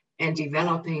partners and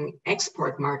developing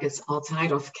export markets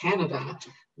outside of Canada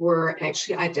were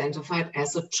actually identified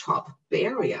as a top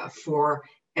barrier for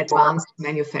advanced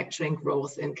manufacturing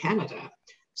growth in Canada.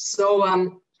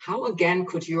 So how again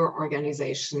could your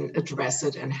organization address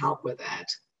it and help with that?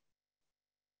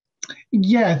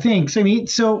 Yeah, thanks. I mean,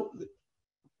 so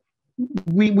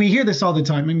we hear this all the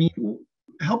time. I mean,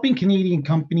 helping Canadian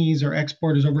companies or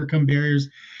exporters overcome barriers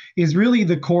is really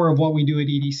the core of what we do at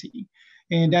EDC.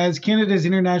 And as Canada's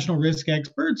international risk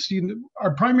experts,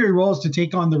 our primary role is to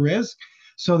take on the risk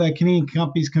so that Canadian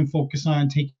companies can focus on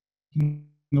taking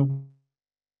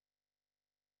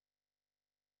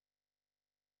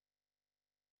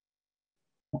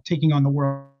on the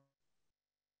world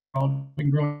and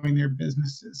growing their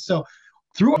businesses. So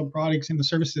through our products and the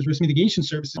services, risk mitigation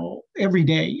services, every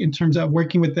day in terms of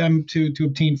working with them to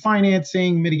obtain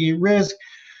financing, mitigate risk,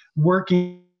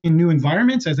 working in new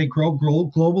environments as they grow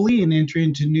globally and enter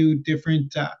into new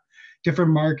different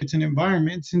markets and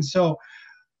environments. And so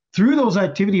through those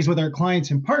activities with our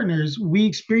clients and partners, we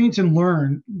experience and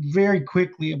learn very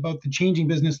quickly about the changing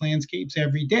business landscapes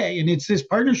every day. And it's this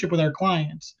partnership with our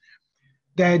clients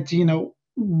that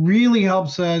really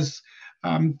helps us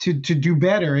to do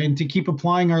better and to keep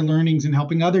applying our learnings and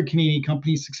helping other Canadian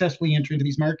companies successfully enter into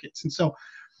these markets. And so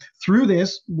through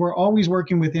this, we're always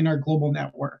working within our global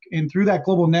network. And through that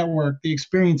global network, the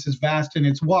experience is vast and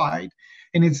it's wide.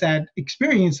 And it's that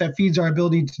experience that feeds our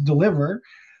ability to deliver,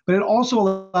 but it also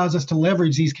allows us to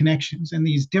leverage these connections and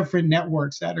these different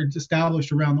networks that are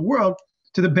established around the world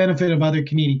to the benefit of other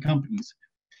Canadian companies.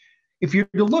 If you're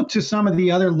to look to some of the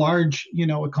other large,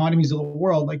 economies of the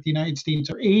world, like the United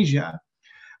States or Asia,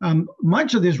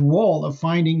 much of this role of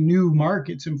finding new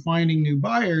markets and finding new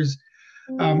buyers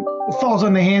falls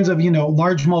on the hands of,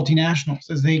 large multinationals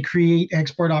as they create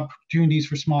export opportunities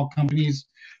for small companies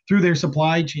through their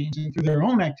supply chains and through their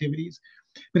own activities.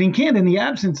 But in Canada, in the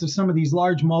absence of some of these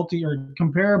large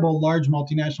comparable large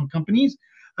multinational companies,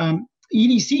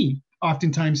 EDC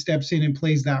oftentimes steps in and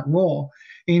plays that role.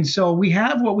 And so we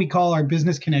have what we call our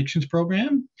Business Connections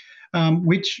program,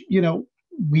 which,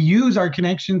 we use our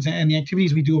connections and the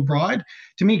activities we do abroad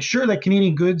to make sure that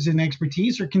Canadian goods and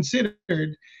expertise are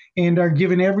considered and are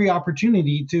given every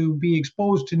opportunity to be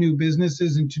exposed to new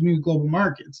businesses and to new global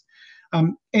markets.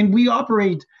 And we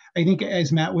operate, I think,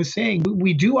 as Matt was saying,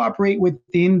 we do operate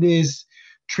within this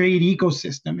trade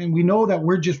ecosystem. And we know that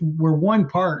we're one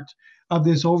part of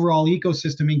this overall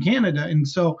ecosystem in Canada. And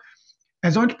so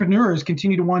as entrepreneurs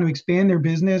continue to want to expand their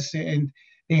business, and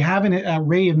they have an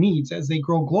array of needs as they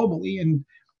grow globally. And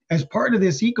as part of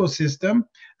this ecosystem,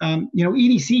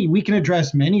 EDC, we can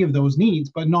address many of those needs,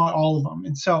 but not all of them.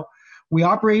 And so we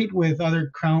operate with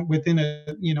within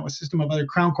a system of other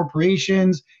crown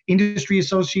corporations, industry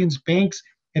associations, banks,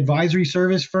 advisory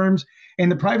service firms, and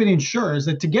the private insurers,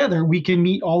 that together we can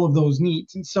meet all of those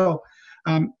needs. And so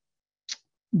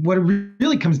what it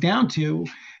really comes down to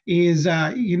is,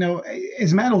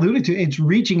 as Matt alluded to, it's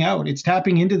reaching out, it's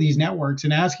tapping into these networks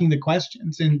and asking the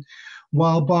questions. And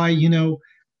while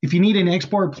if you need an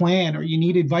export plan or you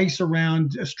need advice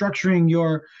around structuring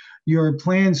your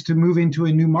plans to move into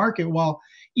a new market, while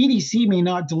EDC may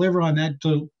not deliver on that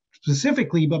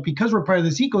specifically, but because we're part of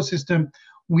this ecosystem,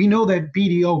 we know that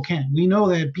BDO can, we know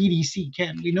that BDC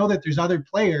can, we know that there's other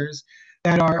players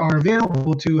that are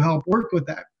available to help work with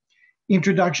that.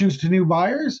 Introductions to new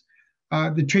buyers,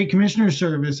 the Trade Commissioner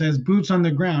Service has boots on the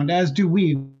ground, as do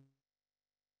we.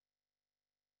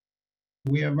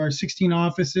 We have our 16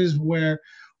 offices where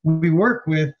we work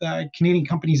with Canadian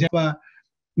companies that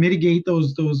mitigate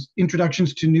those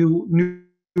introductions to new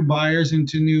buyers and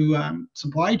to new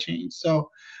supply chains. So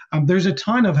there's a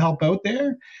ton of help out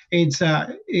there. It's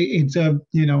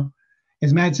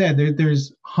as Matt said,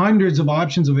 there's hundreds of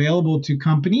options available to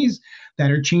companies that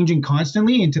are changing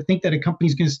constantly. And to think that a company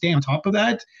is going to stay on top of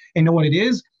that and know what it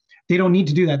is, they don't need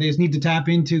to do that. They just need to tap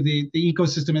into the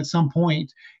ecosystem at some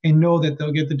point and know that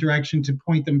they'll get the direction to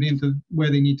point them into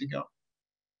where they need to go.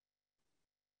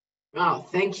 Wow,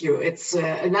 thank you. It's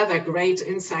another great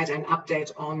insight and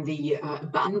update on the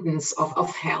abundance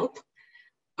of help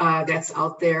that's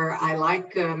out there. I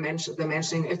like the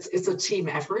mentioning it's a team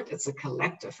effort, it's a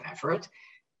collective effort,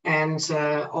 and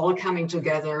all coming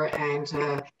together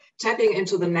and tapping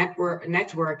into the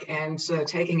network and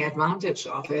taking advantage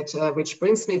of it, which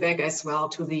brings me back as well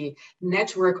to the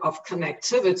network of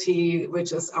connectivity,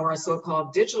 which is our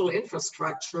so-called digital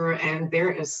infrastructure. And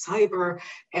there is cyber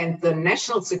and the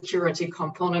national security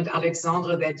component,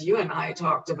 Alexandre, that you and I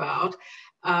talked about,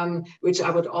 which I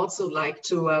would also like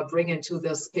to bring into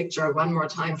this picture one more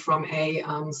time from a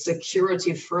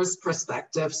security first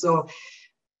perspective. So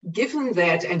given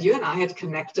that, and you and I had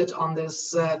connected on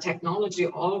this, technology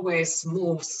always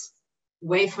moves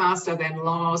way faster than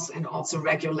laws and also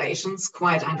regulations,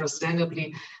 quite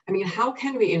understandably. I mean, how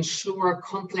can we ensure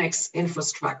complex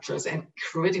infrastructures and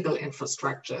critical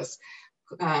infrastructures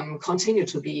continue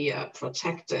to be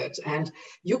protected? And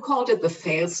you called it the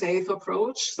fail-safe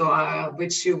approach, so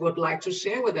which you would like to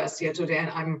share with us here today.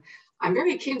 And I'm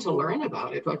very keen to learn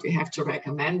about it, what we have to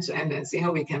recommend, and see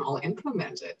how we can all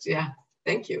implement it. Yeah.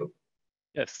 Thank you.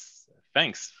 Yes,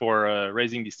 thanks for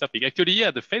raising this topic. Actually, yeah,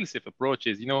 the fail-safe approach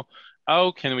is, how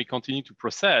can we continue to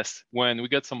process when we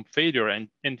get some failure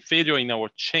and failure in our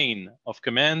chain of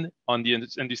command on the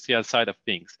industrial side of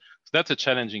things? So that's a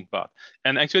challenging part.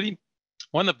 And actually,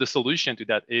 one of the solutions to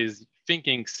that is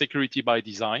thinking security by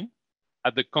design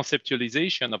at the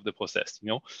conceptualization of the process,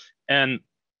 And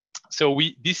so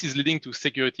this is leading to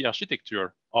security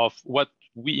architecture of what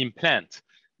we implant.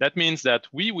 That means that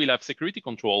we will have security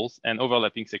controls and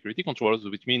overlapping security controls,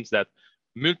 which means that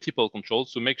multiple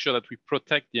controls to make sure that we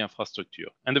protect the infrastructure.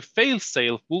 And the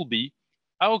fail-safe will be,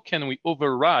 how can we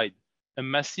override a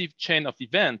massive chain of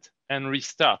events and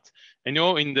restart? And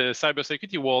in the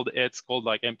cybersecurity world, it's called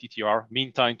like MTTR,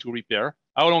 mean time to repair.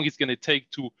 How long it's going to take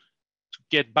to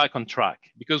get back on track?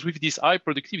 Because with this high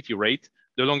productivity rate,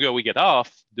 the longer we get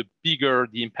off, the bigger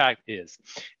the impact is.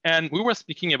 And we were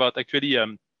speaking about actually,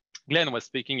 Glenn was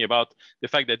speaking about the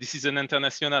fact that this is an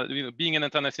international, being an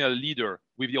international leader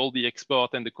with all the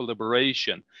export and the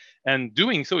collaboration. And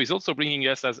doing so is also bringing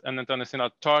us as an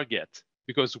international target,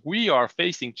 because we are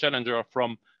facing challenges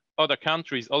from other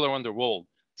countries all around the world.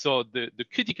 So the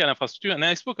critical infrastructure, and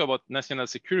I spoke about national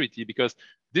security because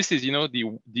this is,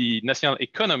 the national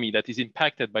economy that is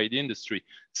impacted by the industry.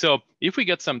 So if we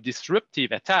get some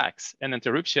disruptive attacks and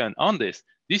interruption on this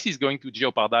is going to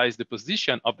jeopardize the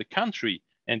position of the country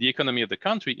and the economy of the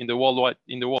country in the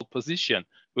world position,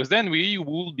 because then we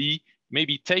will be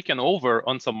maybe taken over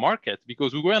on some markets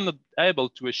because we were not able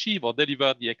to achieve or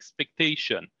deliver the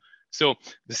expectation. So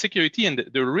the security and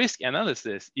the risk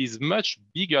analysis is much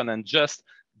bigger than just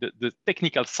the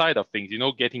technical side of things,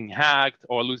 getting hacked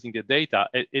or losing the data.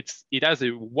 It has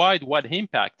a wide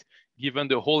impact given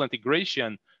the whole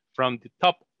integration from the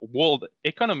top world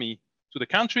economy to the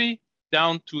country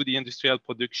down to the industrial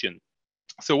production.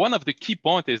 So one of the key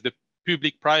points is the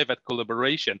public-private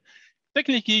collaboration.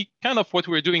 Technically, kind of what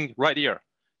we're doing right here,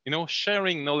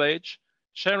 sharing knowledge,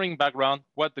 sharing background,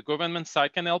 what the government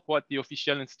side can help, what the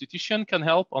official institution can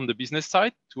help on the business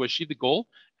side to achieve the goal,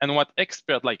 and what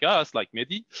experts like us, like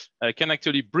Mehdi, can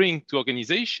actually bring to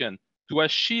organization to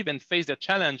achieve and face the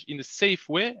challenge in a safe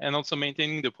way, and also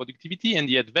maintaining the productivity and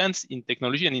the advance in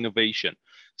technology and innovation.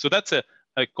 So that's a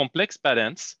complex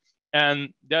balance,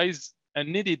 and there is a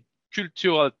needed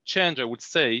cultural change, I would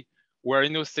say, where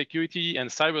security and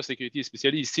cybersecurity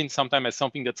especially is seen sometimes as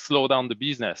something that slows down the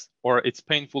business or it's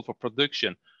painful for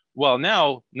production. Well,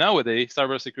 nowadays,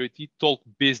 cybersecurity talk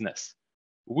business.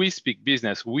 We speak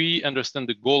business. We understand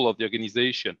the goal of the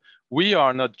organization. We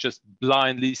are not just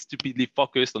blindly, stupidly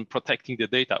focused on protecting the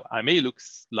data. I may look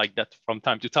like that from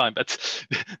time to time, but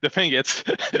the thing is,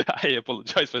 I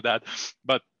apologize for that,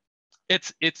 but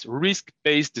it's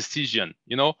risk-based decision,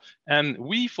 and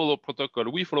we follow protocol,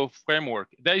 we follow framework.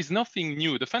 There is nothing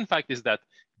new. The fun fact is that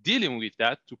dealing with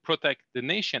that to protect the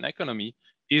nation economy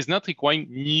is not requiring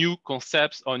new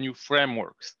concepts or new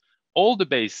frameworks. All the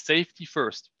base, safety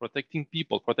first, protecting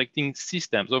people, protecting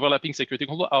systems, overlapping security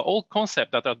control are all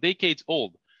concepts that are decades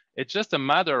old. It's just a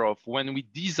matter of when we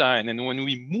design and when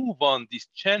we move on these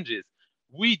changes,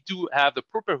 we do have the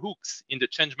proper hooks in the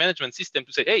change management system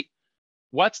to say, hey,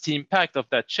 what's the impact of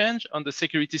that change on the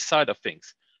security side of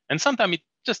things? And sometimes it's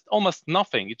just almost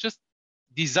nothing. It's just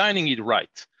designing it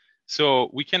right. So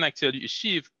we can actually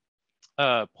achieve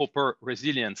proper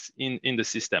resilience in the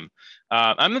system.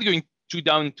 I'm not going too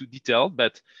down into detail,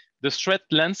 but the threat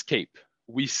landscape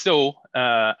we saw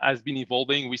has been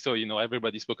evolving. We saw,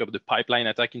 everybody spoke about the pipeline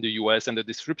attack in the US and the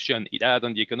disruption it had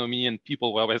on the economy, and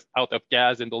people were out of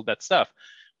gas and all that stuff.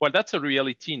 Well, that's a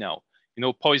reality now,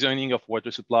 poisoning of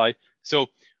water supply. So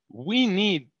we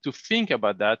need to think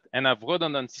about that and have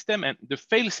redundant system. And the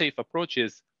fail-safe approach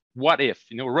is what if,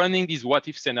 running these what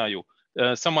if scenario.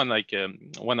 Someone like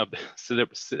one of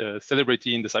the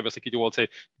celebrity in the cybersecurity world say,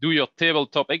 do your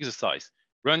tabletop exercise,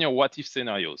 run your what if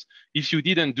scenarios. If you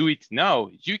didn't do it now,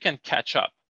 you can catch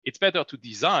up. It's better to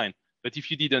design, but if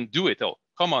you didn't do it,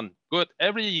 come on, go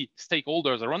every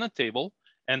stakeholders around the table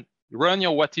and run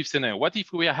your what if scenario. What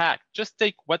if we are hacked? Just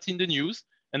take what's in the news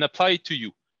and apply it to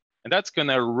you. And that's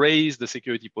gonna raise the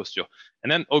security posture.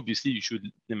 And then obviously you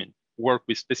should work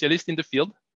with specialists in the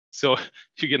field. So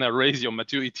you're gonna raise your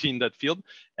maturity in that field.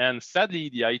 And sadly,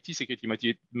 the IT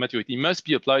security maturity must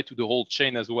be applied to the whole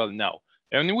chain as well now.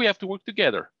 And we have to work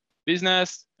together.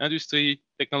 Business, industry,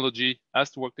 technology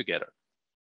has to work together.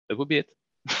 That would be it.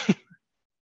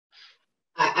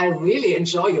 I really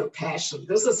enjoy your passion.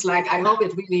 This is like, I hope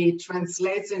it really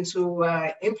translates into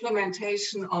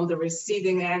implementation on the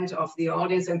receiving end of the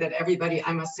audience, and that everybody,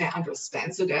 I must say,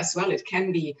 understands it as well. It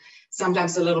can be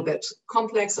sometimes a little bit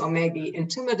complex or maybe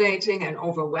intimidating and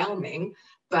overwhelming,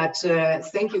 but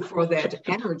thank you for that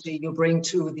energy you bring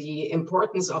to the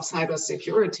importance of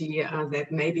cybersecurity,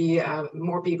 that maybe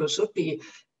more people should be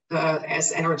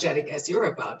as energetic as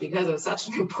you're about, because it's such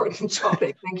an important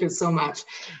topic. Thank you so much.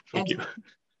 Thank you.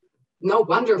 No,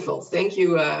 wonderful. Thank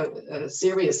you.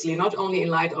 Seriously, not only in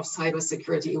light of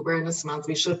Cybersecurity Awareness Month,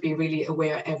 we should be really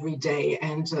aware every day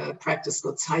and practice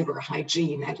good cyber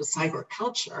hygiene and a cyber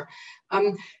culture.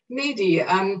 Mehdi,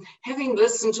 having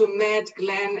listened to Matt,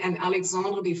 Glenn, and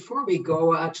Alexandre before we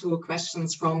go to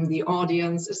questions from the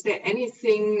audience, is there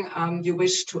anything you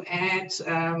wish to add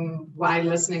while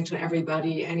listening to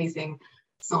everybody? Anything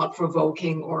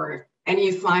thought-provoking or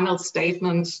any final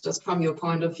statements just from your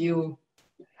point of view?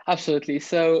 Absolutely.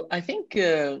 So I think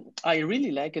I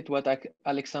really like it what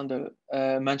Alexander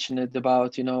mentioned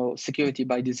about, security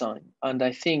by design. And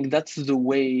I think that's the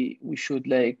way we should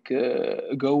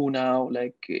go now,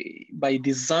 by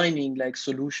designing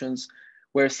solutions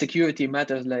where security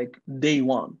matters day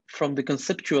one, from the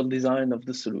conceptual design of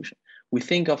the solution. We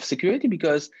think of security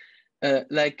because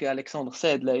like Alexander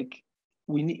said,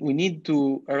 we need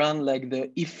to run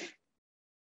the if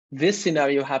this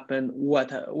scenario happened,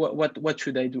 what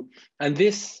should I do? And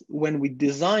this, when we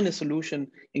design a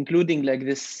solution, including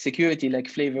this security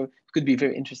flavor, could be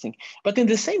very interesting. But in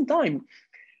the same time,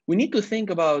 we need to think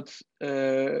about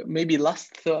maybe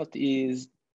last thought is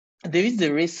there is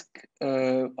the risk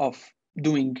of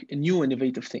doing new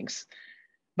innovative things.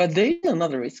 But there is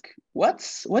another risk. What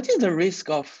is the risk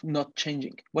of not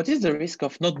changing? What is the risk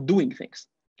of not doing things,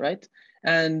 right?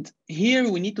 And here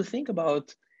we need to think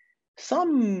about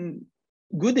some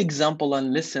good example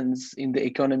and lessons in the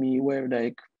economy where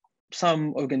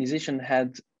some organization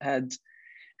had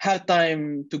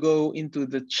time to go into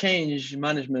the change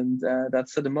management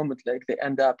that's at the moment they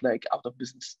end up out of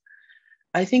business.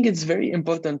 I think it's very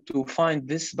important to find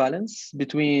this balance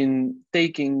between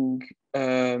taking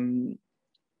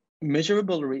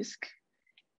measurable risk,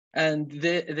 and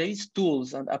there is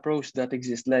tools and approach that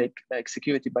exist like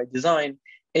security by design,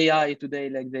 AI today,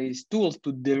 there is tools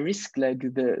to de-risk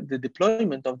the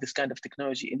deployment of this kind of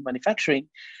technology in manufacturing.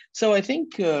 So I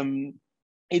think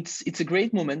it's a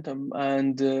great momentum,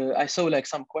 and I saw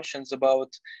some questions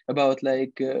about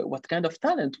what kind of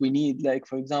talent we need,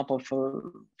 for example,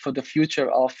 for the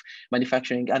future of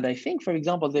manufacturing. And I think, for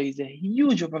example, there is a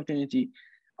huge opportunity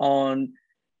on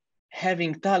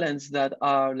having talents that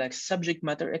are subject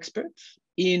matter experts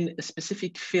in a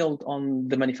specific field on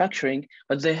the manufacturing,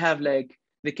 but they have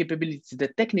the capabilities, the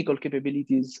technical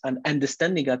capabilities and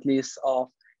understanding at least of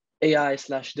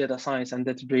AI/data science and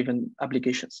data-driven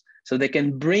applications. So they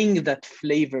can bring that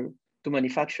flavor to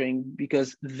manufacturing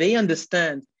because they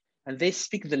understand and they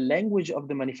speak the language of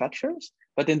the manufacturers,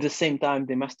 but in the same time,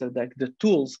 they master the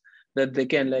tools that they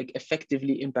can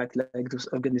effectively impact those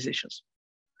organizations.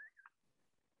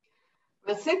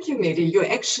 Well, thank you, Mehdi. You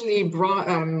actually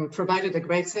provided a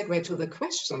great segue to the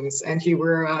questions, and you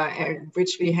were,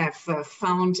 which we have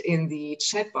found in the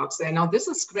chat box there. Now, this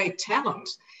is great talent.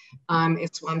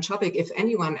 It's one topic. If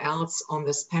anyone else on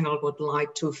this panel would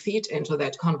like to feed into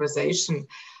that conversation,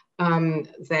 the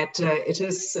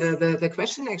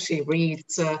question actually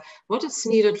reads, what is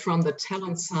needed from the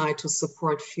talent side to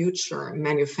support future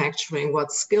manufacturing?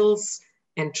 What skills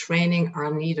and training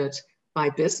are needed by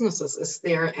businesses? Is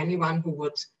there anyone who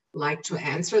would like to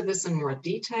answer this in more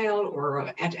detail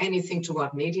or add anything to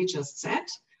what Mehdi just said?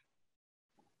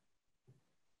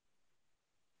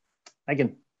 I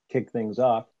can kick things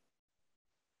off.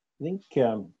 I think,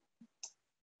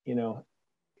 you know,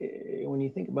 when you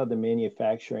think about the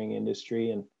manufacturing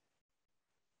industry and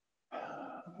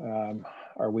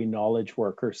are we knowledge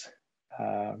workers,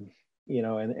 you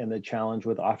know, and the challenge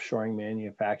with offshoring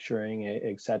manufacturing,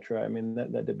 et cetera. I mean,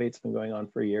 that debate's been going on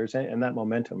for years, and that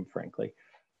momentum, frankly.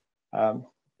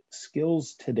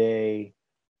 Skills today,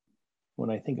 when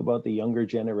I think about the younger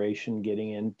generation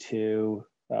getting into,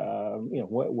 you know,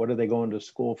 what are they going to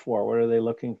school for? What are they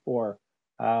looking for?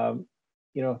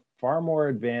 You know, far more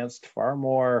advanced, far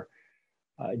more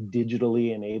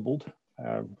digitally enabled.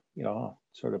 You know, I'll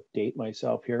sort of date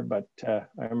myself here, but I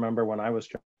remember when I was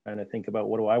trying to think about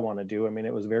what do I want to do? I mean,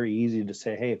 it was very easy to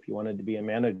say, hey, if you wanted to be a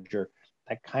manager,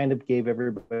 that kind of gave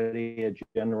everybody a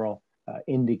general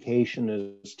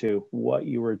indication as to what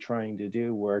you were trying to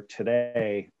do, where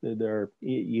today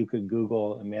you could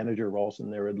Google a manager roles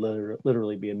and there would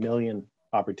literally be a million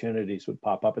opportunities would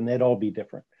pop up and they'd all be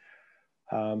different.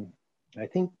 I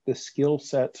think the skill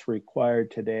sets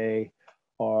required today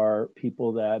are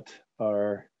people that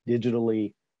are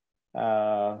digitally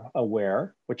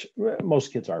aware, which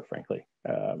most kids are, frankly.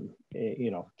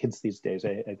 You know, kids these days,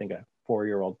 I think a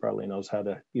 4-year-old probably knows how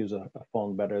to use a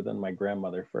phone better than my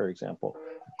grandmother, for example.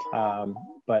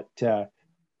 But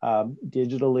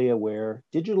digitally aware,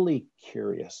 digitally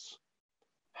curious.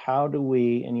 How do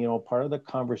we, and you know, part of the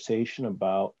conversation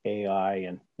about AI,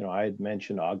 and you know, I had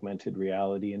mentioned augmented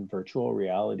reality and virtual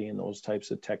reality and those types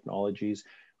of technologies,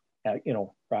 you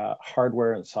know,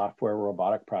 hardware and software,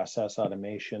 robotic process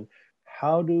automation.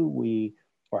 How do we,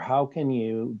 or how can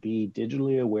you be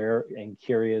digitally aware and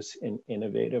curious and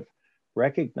innovative,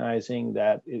 recognizing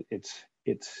that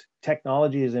it's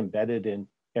technology is embedded in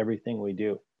everything we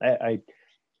do. I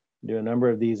do a number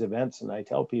of these events and I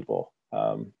tell people,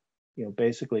 you know,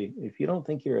 basically, if you don't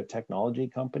think you're a technology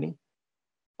company,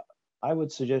 I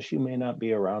would suggest you may not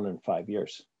be around in 5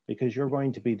 years because you're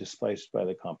going to be displaced by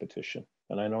the competition.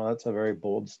 And I know that's a very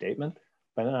bold statement,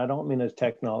 but I don't mean a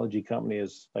technology company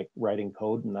is like writing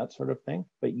code and that sort of thing,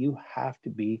 but you have to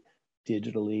be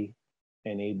digitally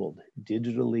enabled,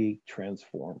 digitally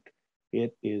transformed.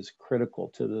 It is critical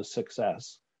to the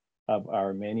success of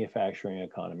our manufacturing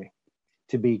economy.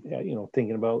 To be, you know,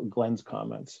 thinking about Glenn's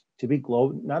comments, to be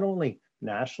not only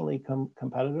nationally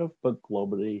competitive, but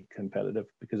globally competitive,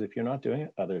 because if you're not doing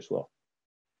it, others will.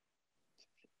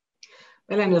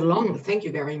 Well, and thank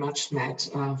you very much, Matt,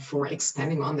 for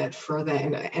expanding on that further,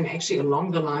 and actually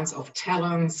along the lines of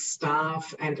talent,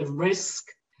 staff, and risk.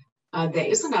 There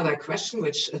is another question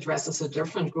which addresses a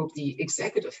different group, the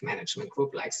executive management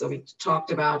group. Like, so we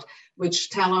talked about which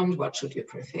talent, what should you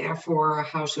prepare for,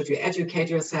 how should you educate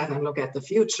yourself and look at the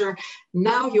future.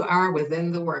 Now you are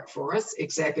within the workforce,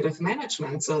 executive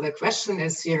management. So the question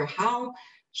is here, how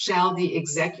shall the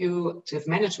executive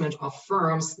management of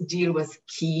firms deal with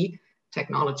key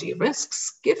technology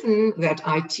risks, given that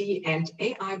IT and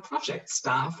AI project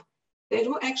staff, they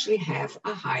do actually have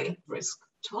a high risk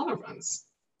tolerance?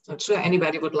 Not sure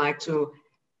anybody would like to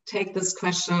take this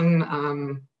question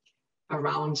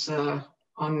around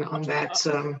on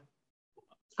that.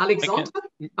 Alexander?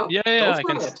 I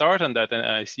can start on that, and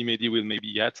I see Mehdi will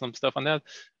maybe add some stuff on that.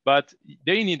 But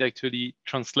they need actually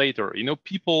translator, you know,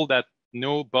 people that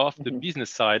know both the business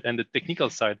side and the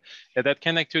technical side, that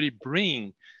can actually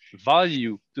bring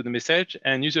value to the message.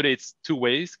 And usually it's two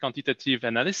ways: quantitative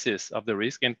analysis of the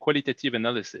risk and qualitative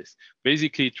analysis.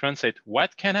 Basically translate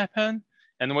what can happen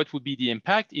and what would be the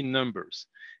impact in numbers.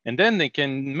 And then they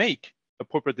can make a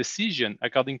proper decision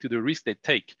according to the risk they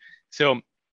take. So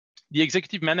the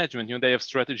executive management, you know, they have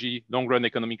strategy, long-run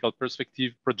economical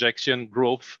perspective, projection,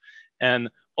 growth, and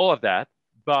all of that.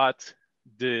 But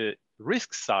the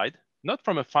risk side, not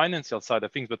from a financial side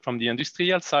of things, but from the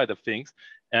industrial side of things,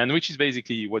 and which is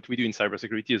basically what we do in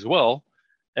cybersecurity as well,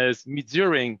 is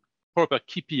measuring proper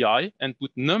KPI and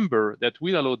put number that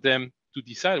will allow them to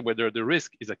decide whether the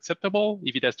risk is acceptable,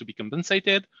 if it has to be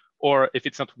compensated, or if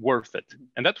it's not worth it.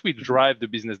 And that will drive the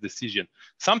business decision.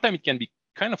 Sometimes it can be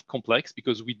kind of complex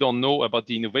because we don't know about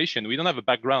the innovation. We don't have a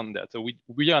background in that. So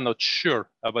we are not sure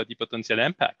about the potential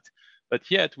impact. But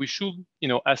yet we should, you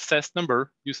know, assess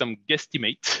number, do some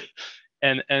guesstimate,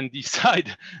 and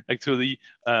decide actually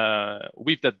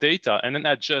with that data, and then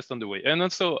adjust on the way. And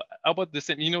also about the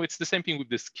same, you know, it's the same thing with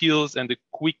the skills and the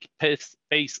quick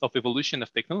pace of evolution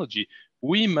of technology.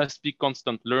 We must be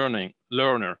constant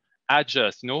learner,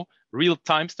 adjust, you know,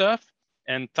 real-time stuff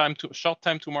and short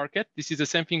time to market. This is the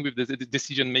same thing with the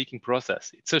decision-making process.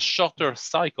 It's a shorter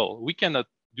cycle. We cannot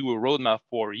do a roadmap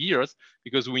for years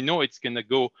because we know it's gonna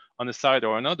go on a side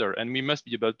or another, and we must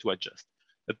be able to adjust.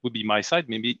 That would be my side.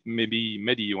 Maybe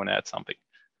Mehdi, you want to add something?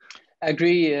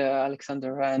 Agree,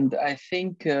 Alexander, and I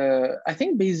think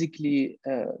basically,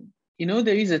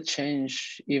 there is a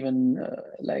change even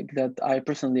like that. I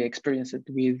personally experienced it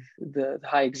with the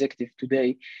high executive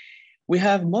today. We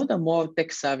have more and more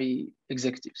tech savvy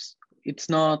executives. It's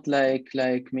not like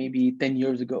maybe 10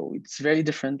 years ago. It's very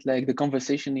different. Like the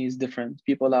conversation is different.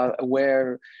 People are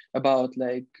aware about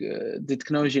like the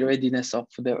technology readiness of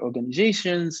their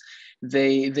organizations.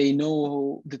 They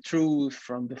know the truth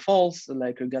from the false,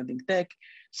 like regarding tech.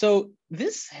 So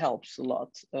this helps a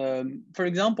lot. For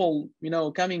example,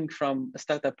 coming from a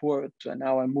startup world and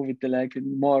now I'm moving to like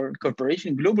more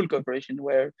corporation, global corporation,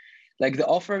 where like the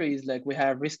offer is like we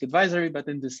have risk advisory, but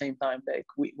in the same time, like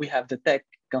we have the tech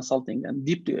consulting and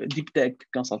deep tech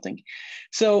consulting.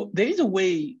 So there is a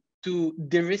way to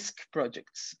de-risk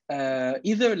projects,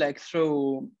 either like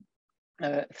through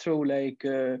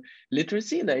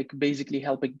literacy, like basically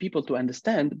helping people to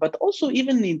understand, but also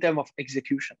even in terms of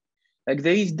execution. Like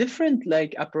there is different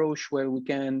like approach where we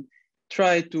can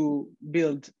try to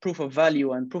build proof of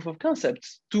value and proof of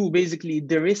concepts to basically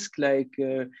de-risk like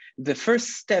the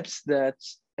first steps that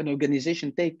an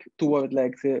organization take toward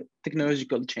like the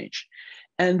technological change.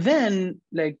 And then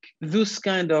like this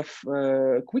kind of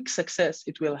quick success,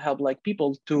 it will help like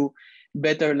people to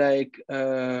better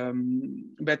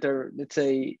let's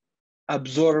say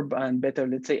absorb and better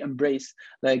let's say embrace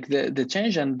like the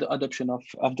change and the adoption of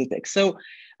the tech. So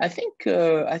I think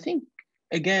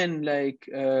again like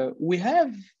we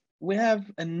have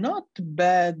a not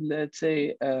bad let's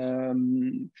say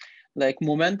like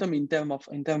momentum in term of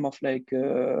like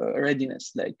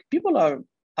readiness. Like people are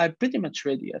pretty much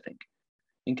ready, I think,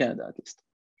 in Canada at least.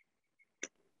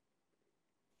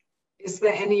 Is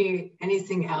there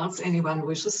anything else anyone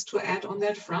wishes to add on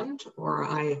that front, or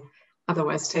I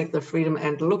otherwise take the freedom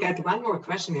and look at one more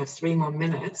question? We have 3 more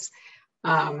minutes.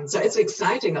 So it's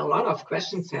exciting. A lot of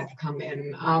questions have come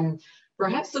in.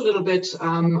 Perhaps a little bit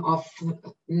of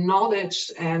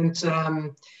knowledge and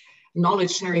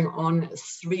knowledge sharing on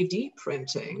 3D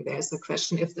printing. There's a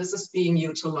question if this is being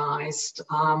utilized.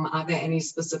 Are there any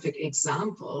specific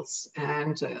examples?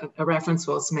 And a reference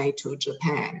was made to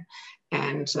Japan.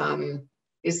 And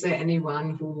is there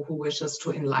anyone who wishes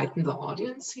to enlighten the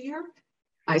audience here?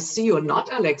 I see you're not,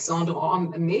 Alexandre or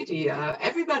Mehdi.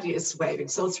 Everybody is waving.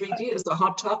 So 3D is a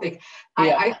hot topic.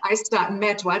 Yeah. I start,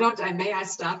 Matt, may I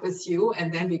start with you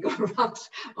and then we go around?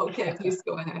 Okay, please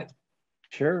go ahead.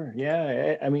 Sure,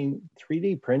 yeah. I mean,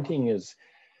 3D printing is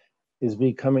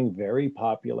becoming very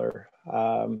popular.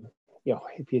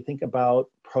 If you think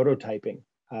about prototyping,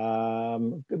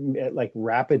 like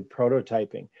rapid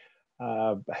prototyping,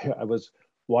 I was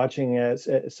watching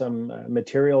some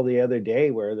material the other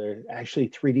day where they're actually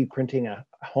 3D printing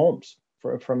homes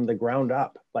from the ground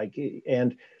up. If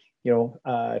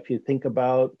you think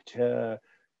about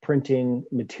printing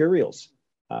materials,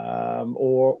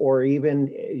 or even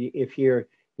if you're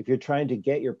trying to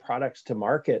get your products to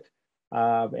market,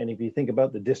 and if you think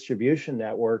about the distribution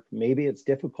network, maybe it's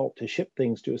difficult to ship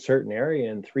things to a certain area,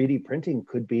 and 3D printing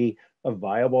could be a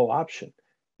viable option.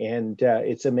 And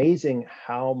it's amazing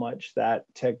how much that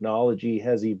technology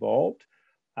has evolved.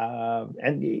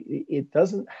 And it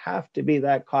doesn't have to be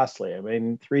that costly. I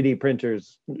mean, 3D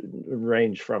printers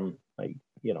range from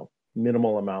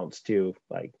minimal amounts to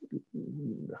like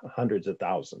hundreds of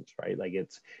thousands, right? Like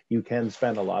you can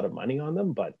spend a lot of money on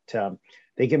them, but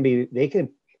they can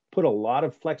put a lot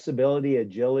of flexibility,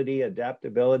 agility,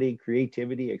 adaptability,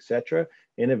 creativity, etc.,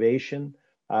 innovation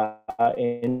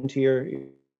into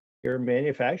your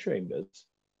manufacturing business.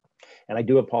 And I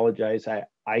do apologize. I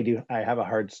have a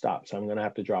hard stop, so I'm going to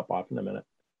have to drop off in a minute.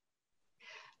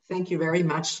 Thank you very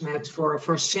much, Matt,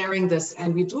 for sharing this.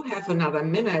 And we do have another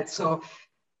minute, so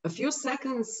a few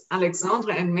seconds,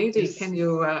 Alexandre and Mehdi, yes. Can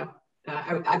you?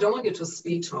 I don't want you to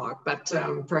speed talk, but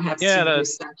perhaps you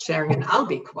start sharing, and I'll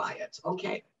be quiet.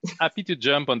 Okay. Happy to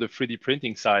jump on the 3D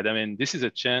printing side. I mean, this is a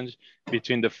change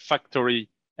between the factory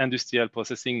industrial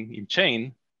processing in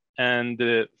chain and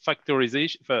the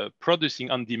factorization,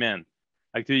 producing on demand.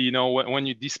 Actually, when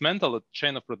you dismantle a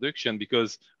chain of production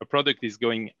because a product is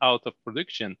going out of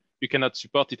production, you cannot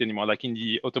support it anymore, like in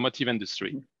the automotive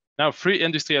industry. Now,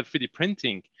 industrial 3D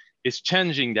printing is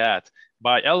changing that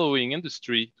by allowing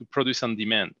industry to produce on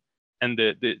demand. And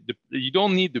you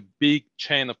don't need the big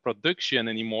chain of production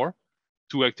anymore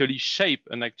to actually shape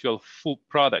an actual full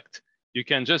product. You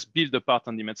can just build a part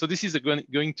on demand. So this is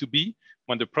going to be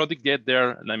when the product get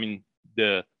there, I mean,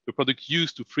 the product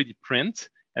used to 3D print,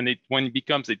 and when it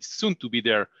becomes, it's soon to be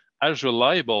there as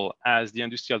reliable as the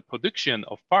industrial production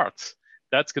of parts.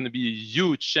 That's going to be a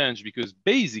huge change because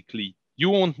basically you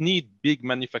won't need big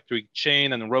manufacturing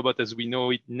chain and robot as we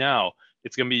know it now.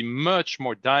 It's going to be much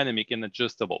more dynamic and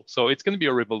adjustable. So it's going to be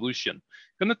a revolution.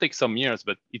 It's going to take some years,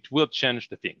 but it will change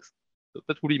the things. So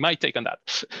that would be my take on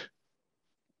that.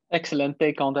 Excellent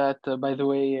take on that, by the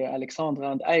way, Alexandre.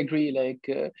 And I agree.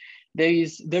 Like,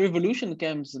 the revolution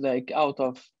comes like out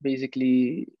of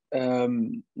basically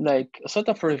like a sort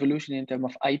of revolution in terms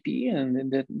of IP and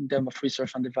in terms of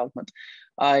research and development.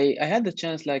 I had the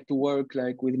chance like to work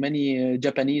like with many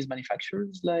Japanese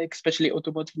manufacturers, like especially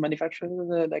automotive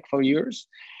manufacturers, like for years.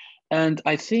 And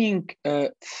I think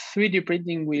 3D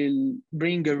printing will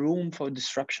bring a room for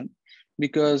disruption,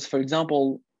 because, for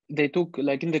example, they took,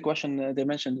 like in the question, they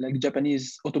mentioned like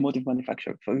Japanese automotive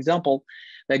manufacturer, for example,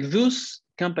 like those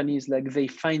companies, like they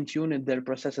fine-tuned their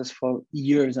processes for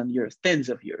years and years, tens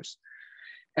of years.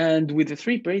 And with the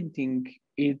 3D printing,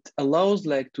 it allows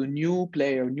like to new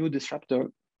player, new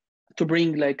disruptor to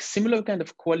bring like similar kind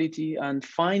of quality and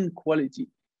fine quality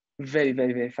very,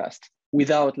 very, very fast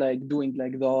without like doing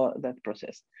like that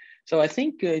process. So I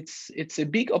think it's a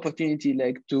big opportunity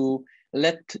like to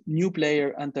let new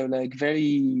player enter like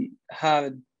very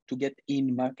hard to get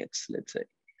in markets, let's say.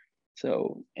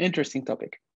 So interesting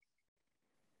topic.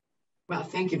 Well,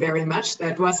 thank you very much.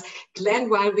 That was Glenn.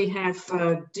 While we have,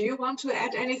 do you want to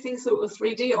add anything to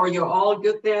 3D, or you're all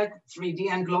good there? 3D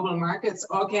and global markets.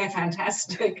 Okay,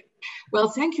 fantastic. Well,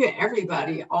 thank you,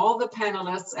 everybody, all the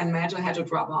panelists, and Matt had to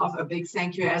drop off. A big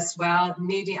thank you as well.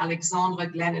 Mehdi, Alexandre,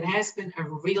 Glenn, it has been a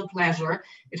real pleasure.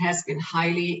 It has been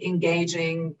highly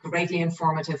engaging, greatly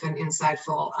informative and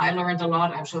insightful. I learned a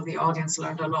lot. I'm sure the audience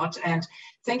learned a lot. And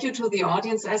thank you to the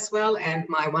audience as well, and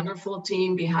my wonderful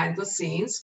team behind the scenes.